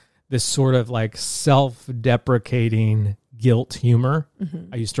like this sort of like self-deprecating guilt humor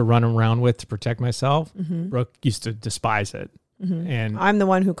I used to run around with to protect myself. Brooke used to despise it. And I'm the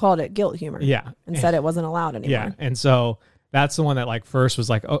one who called it guilt humor. Yeah. And said it wasn't allowed anymore. Yeah. And so that's the one that like first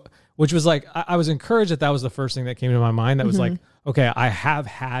was like, oh, which was like, I was encouraged that was the first thing that came to my mind. That was like, okay, I have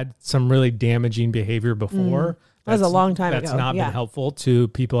had some really damaging behavior before. That was a long time ago. That's not been helpful to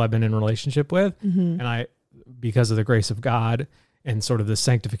people I've been in a relationship with. And because of the grace of God and sort of the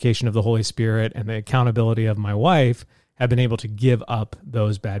sanctification of the Holy Spirit and the accountability of my wife, have been able to give up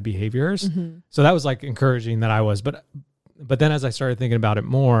those bad behaviors. So that was like encouraging that I was, but then as I started thinking about it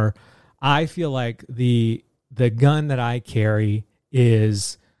more, I feel like the gun that I carry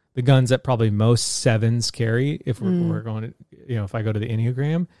is the guns that probably most 7s carry. If we're going to, if I go to the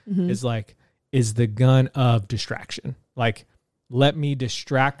Enneagram, is the gun of distraction. Like, let me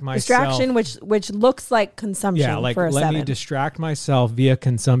distract myself. Distraction, which looks like consumption. Yeah, like for a let 7. me distract myself via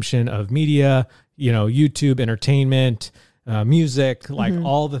consumption of media, YouTube, entertainment, music, like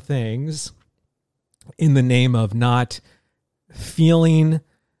all the things, in the name of not feeling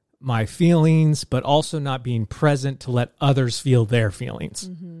my feelings, but also not being present to let others feel their feelings.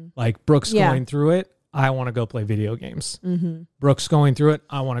 Like Brooke's going through it, I want to go play video games. Brooke's going through it,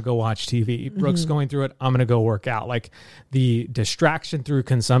 I want to go watch TV. Brooke's going through it, I'm going to go work out. Like the distraction through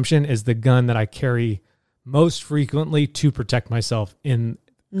consumption is the gun that I carry most frequently to protect myself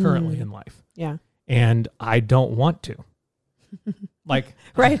currently in life. Yeah. And I don't want to. Like,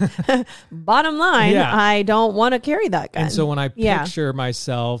 right. Bottom line, I don't want to carry that gun. And so when I picture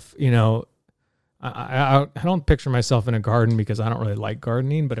myself, I don't picture myself in a garden because I don't really like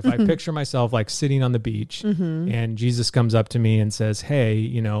gardening. But if I picture myself like sitting on the beach and Jesus comes up to me and says, hey,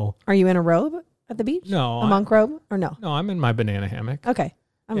 Are you in a robe at the beach? No. A monk robe or no? No, I'm in my banana hammock. Okay.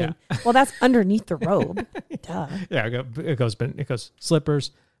 I mean, well, that's underneath the robe. Duh. Yeah, it goes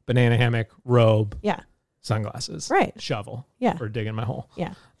slippers, banana hammock, robe. Yeah. Sunglasses, right? Shovel, yeah, for digging my hole.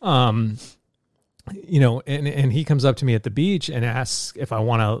 Yeah. And he comes up to me at the beach and asks if I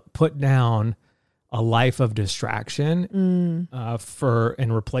want to put down a life of distraction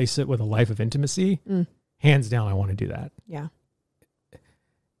and replace it with a life of intimacy. Hands down, I want to do that. Yeah.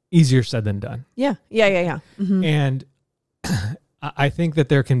 Easier said than done. Yeah. And I think that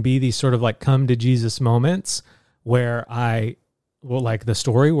there can be these sort of like come to Jesus moments where like the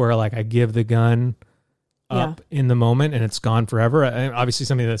story where like I give the gun up in the moment and it's gone forever. And obviously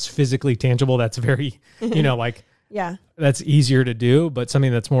something that's physically tangible, that's very, that's easier to do, but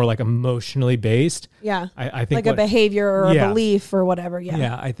something that's more like emotionally based. Yeah. I think like a behavior or a belief or whatever. Yeah.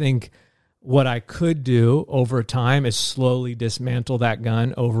 Yeah. I think what I could do over time is slowly dismantle that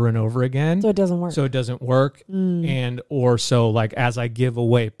gun over and over again. So it doesn't work. And, or so like, as I give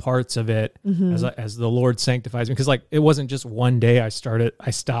away parts of it, as the Lord sanctifies me, because like, it wasn't just one day I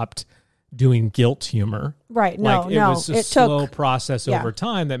stopped doing guilt humor. Right. No, it was a slow process over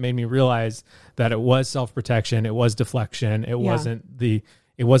time that made me realize that it was self-protection. It was deflection. It wasn't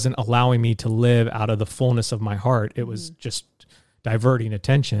allowing me to live out of the fullness of my heart. It was just diverting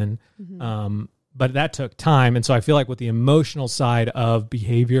attention. But that took time. And so I feel like with the emotional side of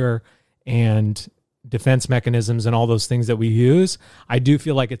behavior and defense mechanisms and all those things that we use. I do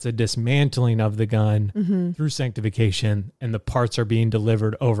feel like it's a dismantling of the gun through sanctification, and the parts are being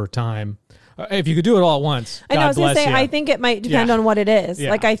delivered over time. If you could do it all at once, I know, I was going to say, I think it might depend on what it is.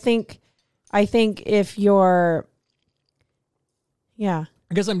 Yeah. Like, I think if you're, I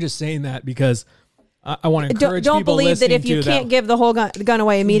guess I'm just saying that because I want to encourage don't people believe that if you listening can't give the whole gun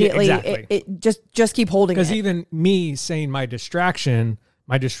away immediately, exactly. it just keep holding it. Because even me saying my distraction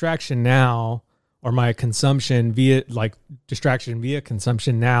now, or my consumption via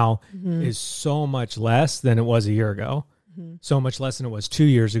consumption now is so much less than it was a year ago, so much less than it was 2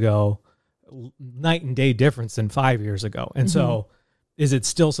 years ago, night and day difference than 5 years ago. And so is it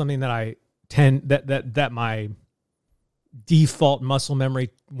still something that I tend, that my default muscle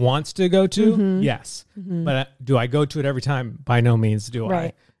memory wants to go to? Yes. But do I go to it every time? By no means do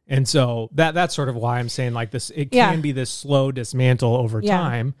I. And so that's sort of why I'm saying like this, it can be this slow dismantle over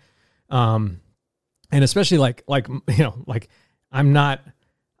time. And especially like, I'm not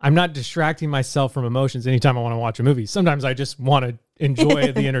distracting myself from emotions anytime I want to watch a movie. Sometimes I just want to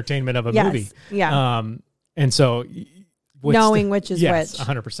enjoy the entertainment of a movie. Yeah. And so knowing which is which.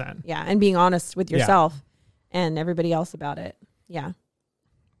 100%. Yeah. And being honest with yourself and everybody else about it. Yeah.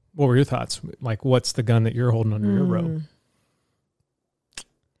 What were your thoughts? Like, what's the gun that you're holding under your robe?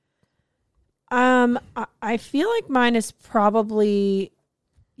 I feel like mine is probably,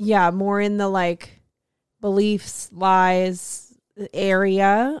 more in the like beliefs, lies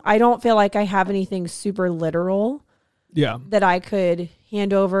area. I don't feel like I have anything super literal that I could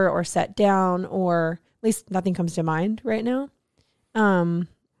hand over or set down, or at least nothing comes to mind right now. Can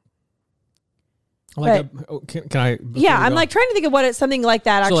I? I'm like trying to think of what something like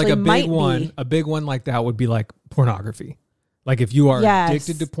that actually like might be. A big one like that would be like pornography. Like if you are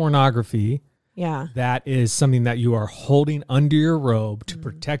addicted to pornography, that is something that you are holding under your robe to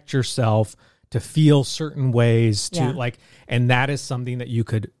protect yourself, to feel certain ways, to like, and that is something that you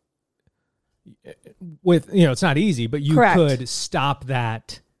could, it's not easy, but you could stop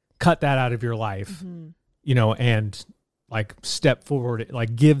that, cut that out of your life, and like step forward,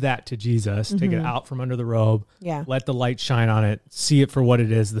 like give that to Jesus, take it out from under the robe, let the light shine on it, see it for what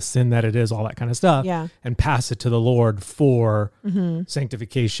it is, the sin that it is, all that kind of stuff, and pass it to the Lord for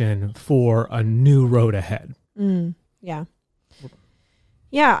sanctification, for a new road ahead. I'll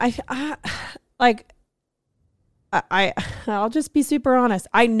just be super honest.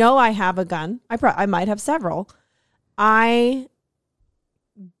 I know I have a gun. I might have several. I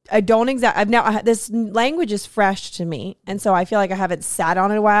don't exactly. This language is fresh to me, and so I feel like I haven't sat on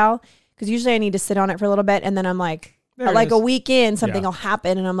it a while, because usually I need to sit on it for a little bit, and then I'm like, a week in, something will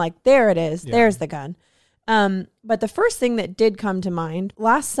happen, and I'm like, there it is. There's the gun. But the first thing that did come to mind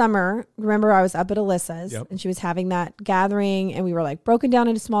last summer, remember I was up at Alyssa's and she was having that gathering, and we were like broken down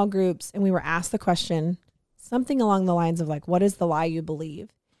into small groups, and we were asked the question, something along the lines of like, what is the lie you believe?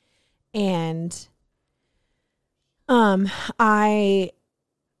 And I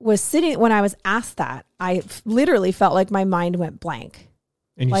was sitting, when I was asked that, I literally felt like my mind went blank.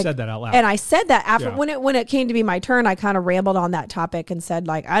 And you said that out loud. And I said that after when it came to be my turn, I kind of rambled on that topic and said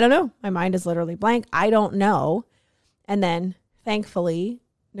like, I don't know. My mind is literally blank. I don't know. And then thankfully,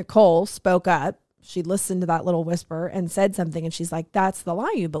 Nicole spoke up. She listened to that little whisper and said something. And she's like, that's the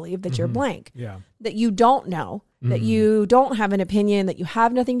lie you believe, that you're blank. Yeah. That you don't know, that you don't have an opinion, that you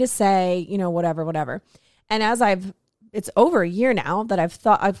have nothing to say, whatever. And as it's over a year now that I've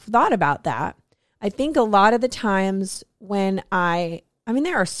thought about that. I think a lot of the times when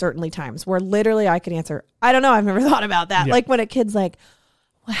there are certainly times where literally I could answer, I don't know, I've never thought about that. Yeah. Like when a kid's like,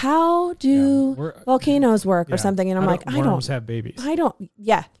 well, how do volcanoes work or something? And I'm like, I don't. Worms have babies. I don't.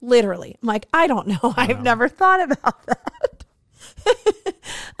 Yeah, literally. I'm like, I don't know. I've never thought about that.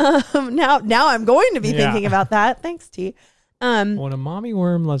 Now I'm going to be thinking about that. Thanks, T. When a mommy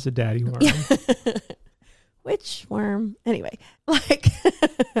worm loves a daddy worm. Which worm? Anyway, like,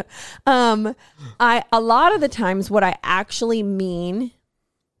 a lot of the times what I actually mean,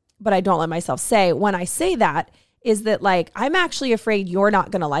 but I don't let myself say when I say that, is that like, I'm actually afraid you're not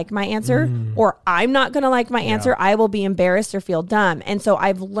going to like my answer, or I'm not going to like my answer. I will be embarrassed or feel dumb. And so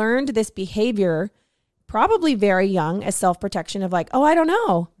I've learned this behavior probably very young as self-protection of like, oh, I don't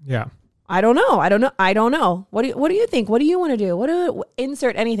know. Yeah. I don't know. What do you think? What do you want to do?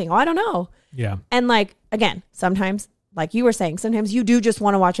 Insert anything. Oh, I don't know. Yeah. And like, again, sometimes, like you were saying, sometimes you do just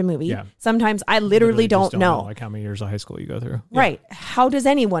want to watch a movie. Yeah. Sometimes I literally don't know. Like how many years of high school you go through. Yeah. Right. How does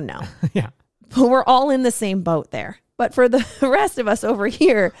anyone know? Yeah. But we're all in the same boat there. But for the rest of us over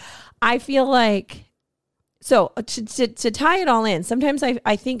here, I feel like, so to tie it all in, sometimes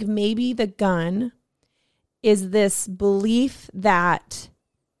I think maybe the gun is this belief that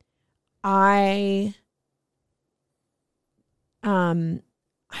I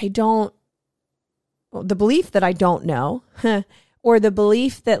don't, the belief that I don't know, or the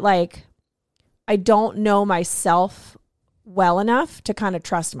belief that like, I don't know myself well enough to kind of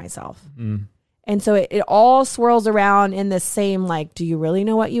trust myself. And so it all swirls around in this same, like, do you really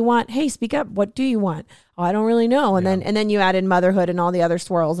know what you want? Hey, speak up. What do you want? Oh, I don't really know. And then you add in motherhood and all the other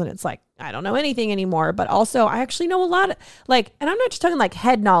swirls, and it's like, I don't know anything anymore. But also I actually know a lot of, like, and I'm not just talking like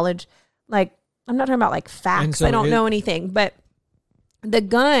head knowledge. Like, I'm not talking about like facts. So I don't know anything, but the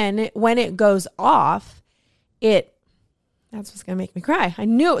gun, when it goes off, that's what's going to make me cry. I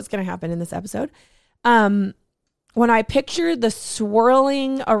knew it was going to happen in this episode. When I picture the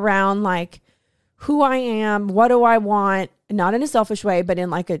swirling around, like, who I am, what do I want, not in a selfish way, but in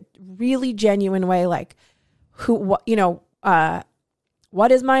like a really genuine way, like what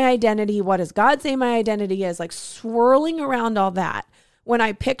is my identity? What does God say my identity is? Like swirling around all that. When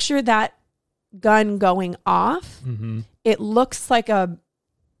I picture that gun going off, it looks like I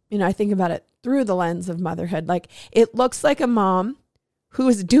think about it through the lens of motherhood. Like it looks like a mom who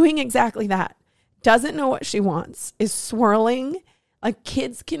is doing exactly that, doesn't know what she wants, is swirling. Like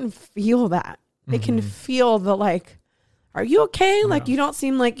kids can feel that. They can feel the like, are you okay? Like you don't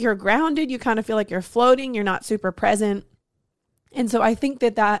seem like you're grounded. You kind of feel like you're floating. You're not super present. And so I think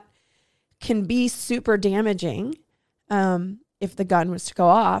that can be super damaging if the gun was to go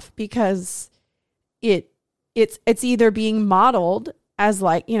off, because it's either being modeled as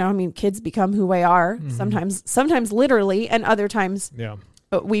like, kids become who they are sometimes literally, and other times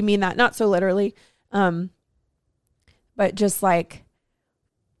we mean that not so literally. But just like,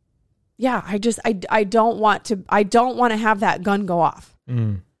 I don't want to have that gun go off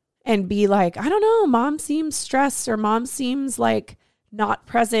and be like, I don't know, mom seems stressed, or mom seems like not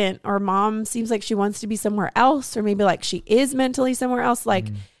present, or mom seems like she wants to be somewhere else, or maybe like she is mentally somewhere else, like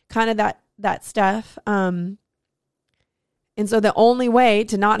kind of that stuff. And so the only way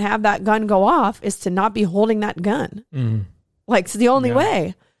to not have that gun go off is to not be holding that gun. Like, so the only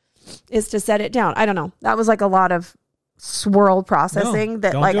way is to set it down. I don't know. That was like a lot of swirl processing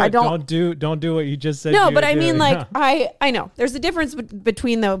don't do what you just said. No, but I mean, like, I know there's a difference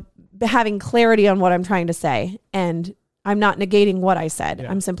between having clarity on what I'm trying to say, and I'm not negating what I said.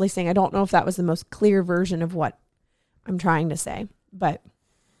 Yeah. I'm simply saying I don't know if that was the most clear version of what I'm trying to say. But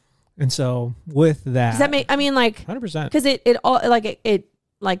and so with that, does that make? I mean, like 100%, because it all like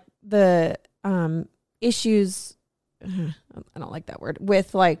the issues. I don't like that word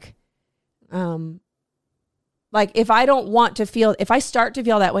with like if I don't want to feel, if I start to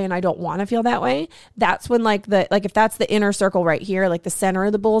feel that way and I don't want to feel that way, that's when if that's the inner circle right here, like the center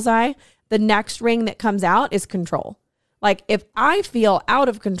of the bullseye, the next ring that comes out is control. Like if I feel out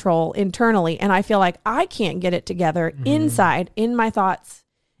of control internally and I feel like I can't get it together inside, in my thoughts,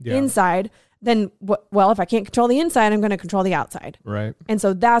 inside, then if I can't control the inside, I'm going to control the outside. Right. And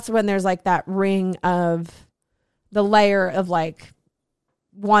so that's when there's like that ring of the layer of like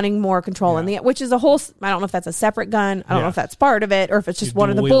wanting more control in which is a whole, I don't know if that's a separate gun. I don't know if that's part of it or if it's just one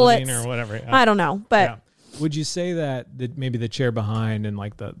of the bullets or whatever. Yeah. I don't know. But would you say that maybe the chair behind and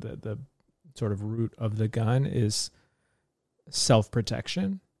like the sort of root of the gun is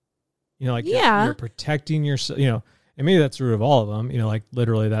self-protection? You're protecting yourself, and maybe that's the root of all of them, like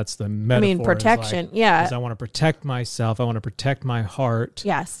literally that's the metaphor. I mean, protection. Because I want to protect myself. I want to protect my heart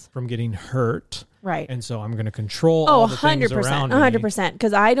from getting hurt. Right. And so I'm going to control all the things around me. 100%.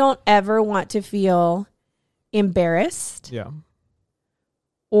 Because I don't ever want to feel embarrassed. Yeah.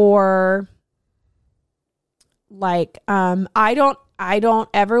 Or like, I don't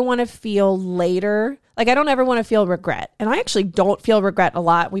ever want to feel later. Like I don't ever want to feel regret. And I actually don't feel regret a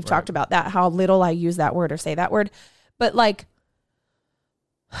lot. We've talked about that, how little I use that word or say that word. But like,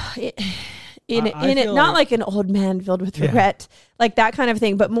 not like an old man filled with regret, like that kind of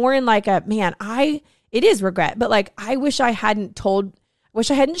thing, but more in like it is regret, but like, I wish I hadn't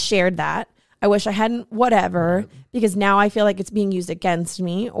shared that. I wish I hadn't whatever, because now I feel like it's being used against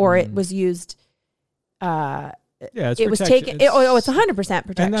me, or it was used, it was taken. It's 100%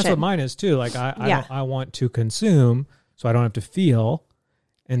 protection. And that's what mine is too. Like I want to consume so I don't have to feel.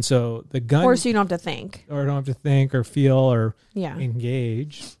 And so the gun, or so you don't have to think, or feel, or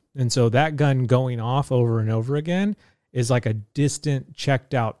engage. And so that gun going off over and over again is like a distant,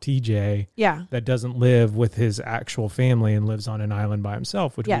 checked out TJ that doesn't live with his actual family and lives on an island by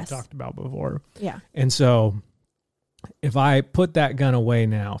himself, which we've talked about before. Yeah. And so if I put that gun away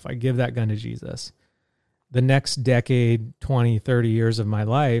now, if I give that gun to Jesus, the next decade, 20, 30 years of my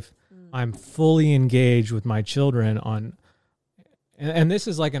life, I'm fully engaged with my children And this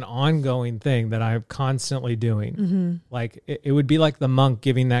is like an ongoing thing that I'm constantly doing. Like it would be like the monk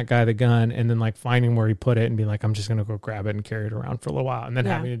giving that guy the gun and then like finding where he put it and be like, I'm just going to go grab it and carry it around for a little while. And then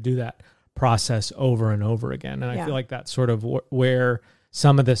having to do that process over and over again. And I feel like that's sort of where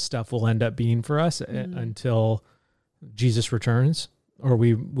some of this stuff will end up being for us until Jesus returns or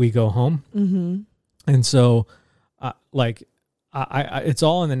we go home. And so like it's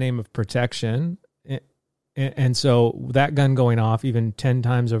all in the name of protection. And so that gun going off even 10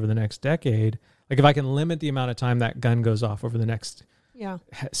 times over the next decade, like if I can limit the amount of time that gun goes off over the next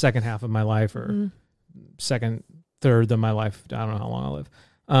second half of my life or second third of my life, I don't know how long I'll live.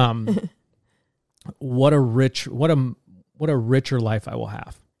 What a richer life I will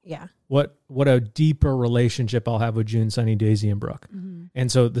have. Yeah. What a deeper relationship I'll have with June, Sunny, Daisy, and Brooke. And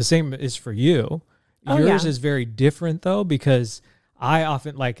so the same is for you. Yours is very different though, because I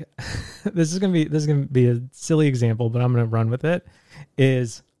often like this is gonna be a silly example, but I'm gonna run with it.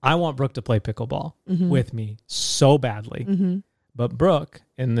 Is I want Brooke to play pickleball with me so badly, but Brooke,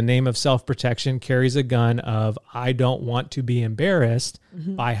 in the name of self-protection, carries a gun of I don't want to be embarrassed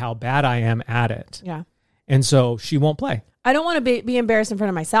by how bad I am at it. Yeah, and so she won't play. I don't want to be embarrassed in front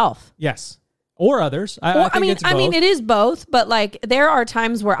of myself. Yes. Or others. I mean, it is both, but like there are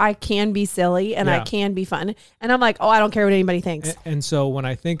times where I can be silly and I can be fun. And I'm like, oh, I don't care what anybody thinks. And so when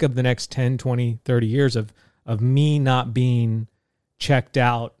I think of the next 10, 20, 30 years of me not being checked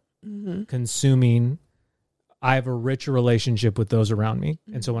out, consuming, I have a richer relationship with those around me.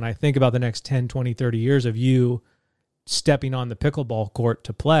 And so when I think about the next 10, 20, 30 years of you stepping on the pickleball court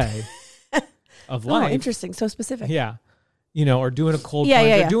to play of life. Oh, interesting. So specific. Yeah. You know, or doing a cold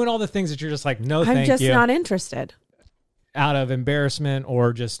plunge, or doing all the things that you're just like, no, thank you. I'm just not interested. Out of embarrassment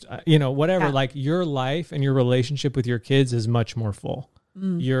or just, whatever. Yeah. Like your life and your relationship with your kids is much more full.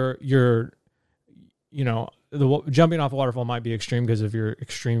 You're, the jumping off a waterfall might be extreme because of your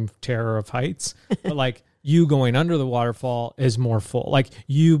extreme terror of heights, but like you going under the waterfall is more full. Like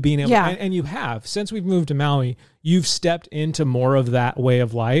you being able, and you have, since we've moved to Maui, you've stepped into more of that way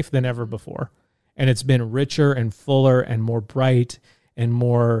of life than ever before. And it's been richer and fuller and more bright and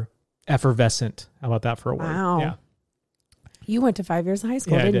more effervescent. How about that for a word? Wow. Yeah. You went to 5 years of high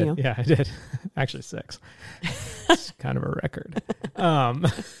school, didn't you? Yeah, I did. Actually 6. It's kind of a record.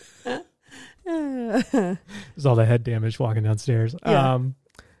 There's all the head damage walking downstairs. Yeah.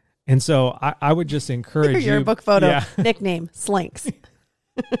 And so I would just encourage you. Your book photo. Yeah. Nickname, Slinks.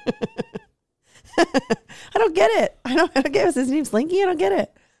 I don't get it. I don't get it. Is his name Slinky? I don't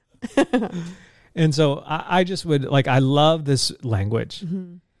get it. And so I just would I love this language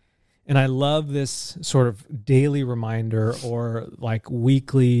and I love this sort of daily reminder or like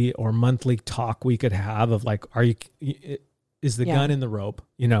weekly or monthly talk we could have of like, is the gun in the rope,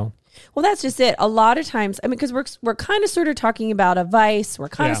 Well, that's just it. A lot of times, I mean, because we're kind of sort of talking about a vice. We're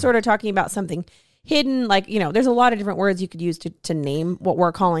kind of sort of talking about something hidden. Like, there's a lot of different words you could use to name what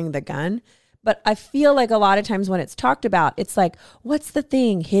we're calling the gun. But I feel like a lot of times when it's talked about, it's like, what's the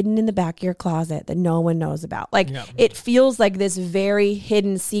thing hidden in the back of your closet that no one knows about? Like it feels like this very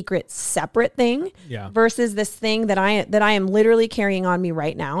hidden, secret, separate thing versus this thing that I am literally carrying on me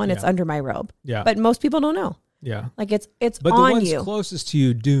right now and it's under my robe. Yeah. But most people don't know. Yeah. Like it's but on the ones you. Closest to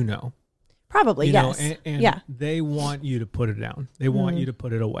you do know. Probably, yes. And they want you to put it down. They want you to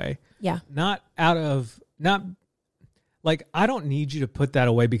put it away. Yeah. Like, I don't need you to put that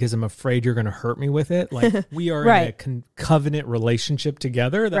away because I'm afraid you're going to hurt me with it. Like, we are in a covenant relationship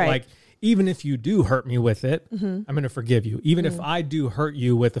together that, like, even if you do hurt me with it, I'm going to forgive you. Even if I do hurt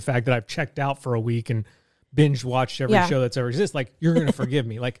you with the fact that I've checked out for a week and binge watched every show that's ever existed, like, you're going to forgive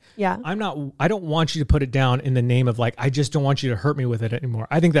me. Like, I don't want you to put it down in the name of, like, I just don't want you to hurt me with it anymore.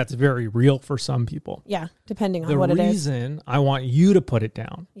 I think that's very real for some people. Yeah, depending on what it is. The reason I want you to put it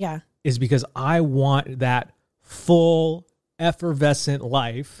down is because I want that full, effervescent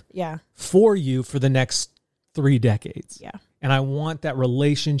life for you for the next 3 decades. Yeah. And I want that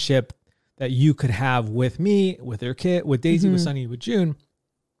relationship that you could have with me, with your kid, with Daisy, with Sunny, with June,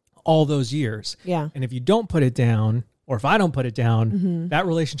 all those years. Yeah. And if you don't put it down, or if I don't put it down, that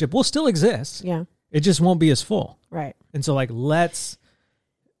relationship will still exist. Yeah. It just won't be as full. Right. And so, like, let's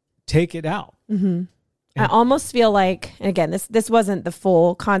take it out. I almost feel like, and again, this wasn't the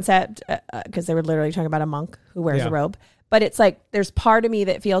full concept because they were literally talking about a monk who wears a robe, but it's like there's part of me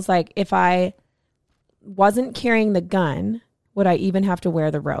that feels like if I wasn't carrying the gun, would I even have to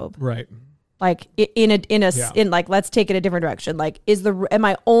wear the robe? Right. Like in like, let's take it a different direction. Like, am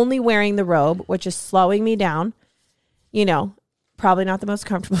I only wearing the robe, which is slowing me down? Probably not the most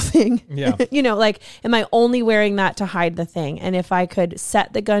comfortable thing. Yeah. Like, am I only wearing that to hide the thing? And if I could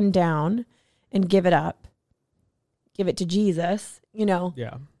set the gun down and give it up, give it to Jesus, you know,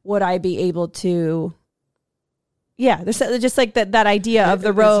 Yeah. would I be able to? Yeah, there's just like that idea of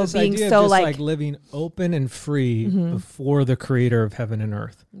the robe It's this being idea of so just like, living open and free before the creator of heaven and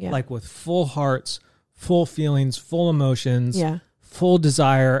earth. Yeah. Like with full hearts, full feelings, full emotions, yeah, full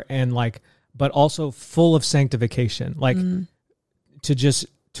desire, and like, but also full of sanctification. Like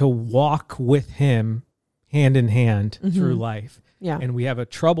to walk with him hand in hand through life. yeah, And we have a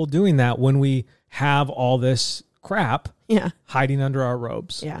trouble doing that when we have all this crap yeah, hiding under our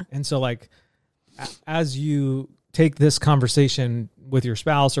robes. Yeah. And so like, as you take this conversation with your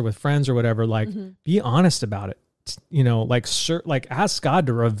spouse or with friends or whatever, like be honest about it. You know, like ask God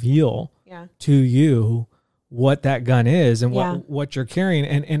to reveal yeah, to you what that gun is and Yeah. what you're carrying.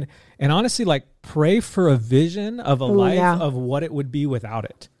 And honestly, like pray for a vision of a life yeah. of what it would be without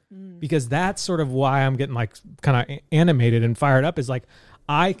it. Because that's sort of why I'm getting like kind of animated and fired up, is like,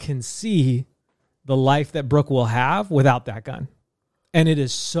 I can see the life that Brooke will have without that gun. And it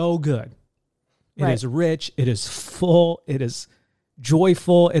is so good. It Right. is rich. It is full. It is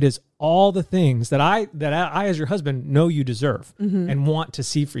joyful. It is all the things that I as your husband know you deserve and want to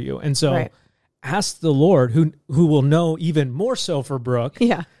see for you. And so Right. ask the Lord, who will know even more so for Brooke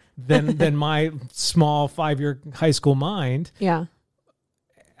yeah, than my small 5-year high school mind. yeah,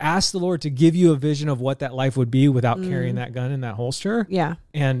 Ask the Lord to give you a vision of what that life would be without carrying that gun in that holster. yeah,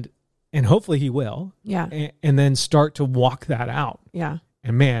 And hopefully he will. yeah, And then start to walk that out. yeah,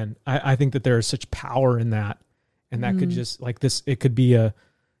 And man, I think that there is such power in that. And that could just like this, it could be a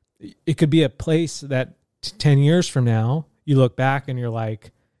place that 10 years from now, you look back and you're like,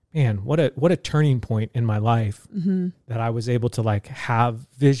 man, what a turning point in my life that I was able to like have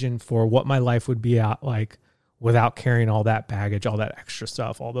vision for what my life would be out like without carrying all that baggage, all that extra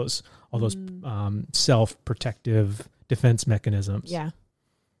stuff, all those self-protective defense mechanisms. yeah.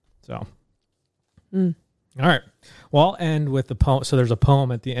 So, all right. Well, I'll end with the poem. So there's a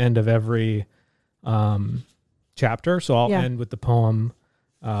poem at the end of every chapter. So I'll Yeah. end with the poem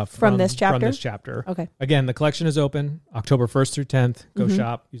From this chapter? From this chapter. Okay. Again, the collection is open October 1st through 10th. Go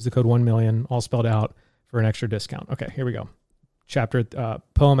shop. Use the code 1million, all spelled out, for an extra discount. Okay, here we go.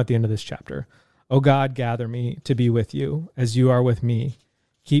 Poem at the end of this chapter. O God, gather me to be with you as you are with me.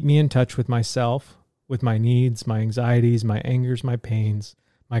 Keep me in touch with myself, with my needs, my anxieties, my angers, my pains,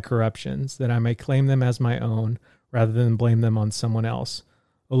 my corruptions, that I may claim them as my own rather than blame them on someone else.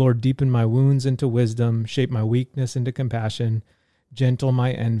 O Lord, deepen my wounds into wisdom, shape my weakness into compassion, gentle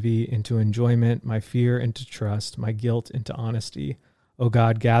my envy into enjoyment, my fear into trust, my guilt into honesty. O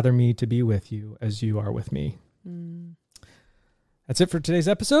God, gather me to be with you as you are with me. That's it for today's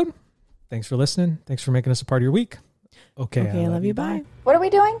episode. Thanks for listening. Thanks for making us a part of your week. Okay, I love you. Bye. What are we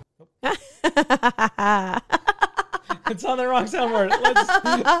doing? It's on the wrong soundboard.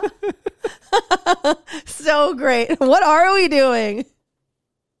 So great. What are we doing?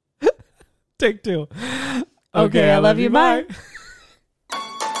 Take 2. Okay, I love you. Bye.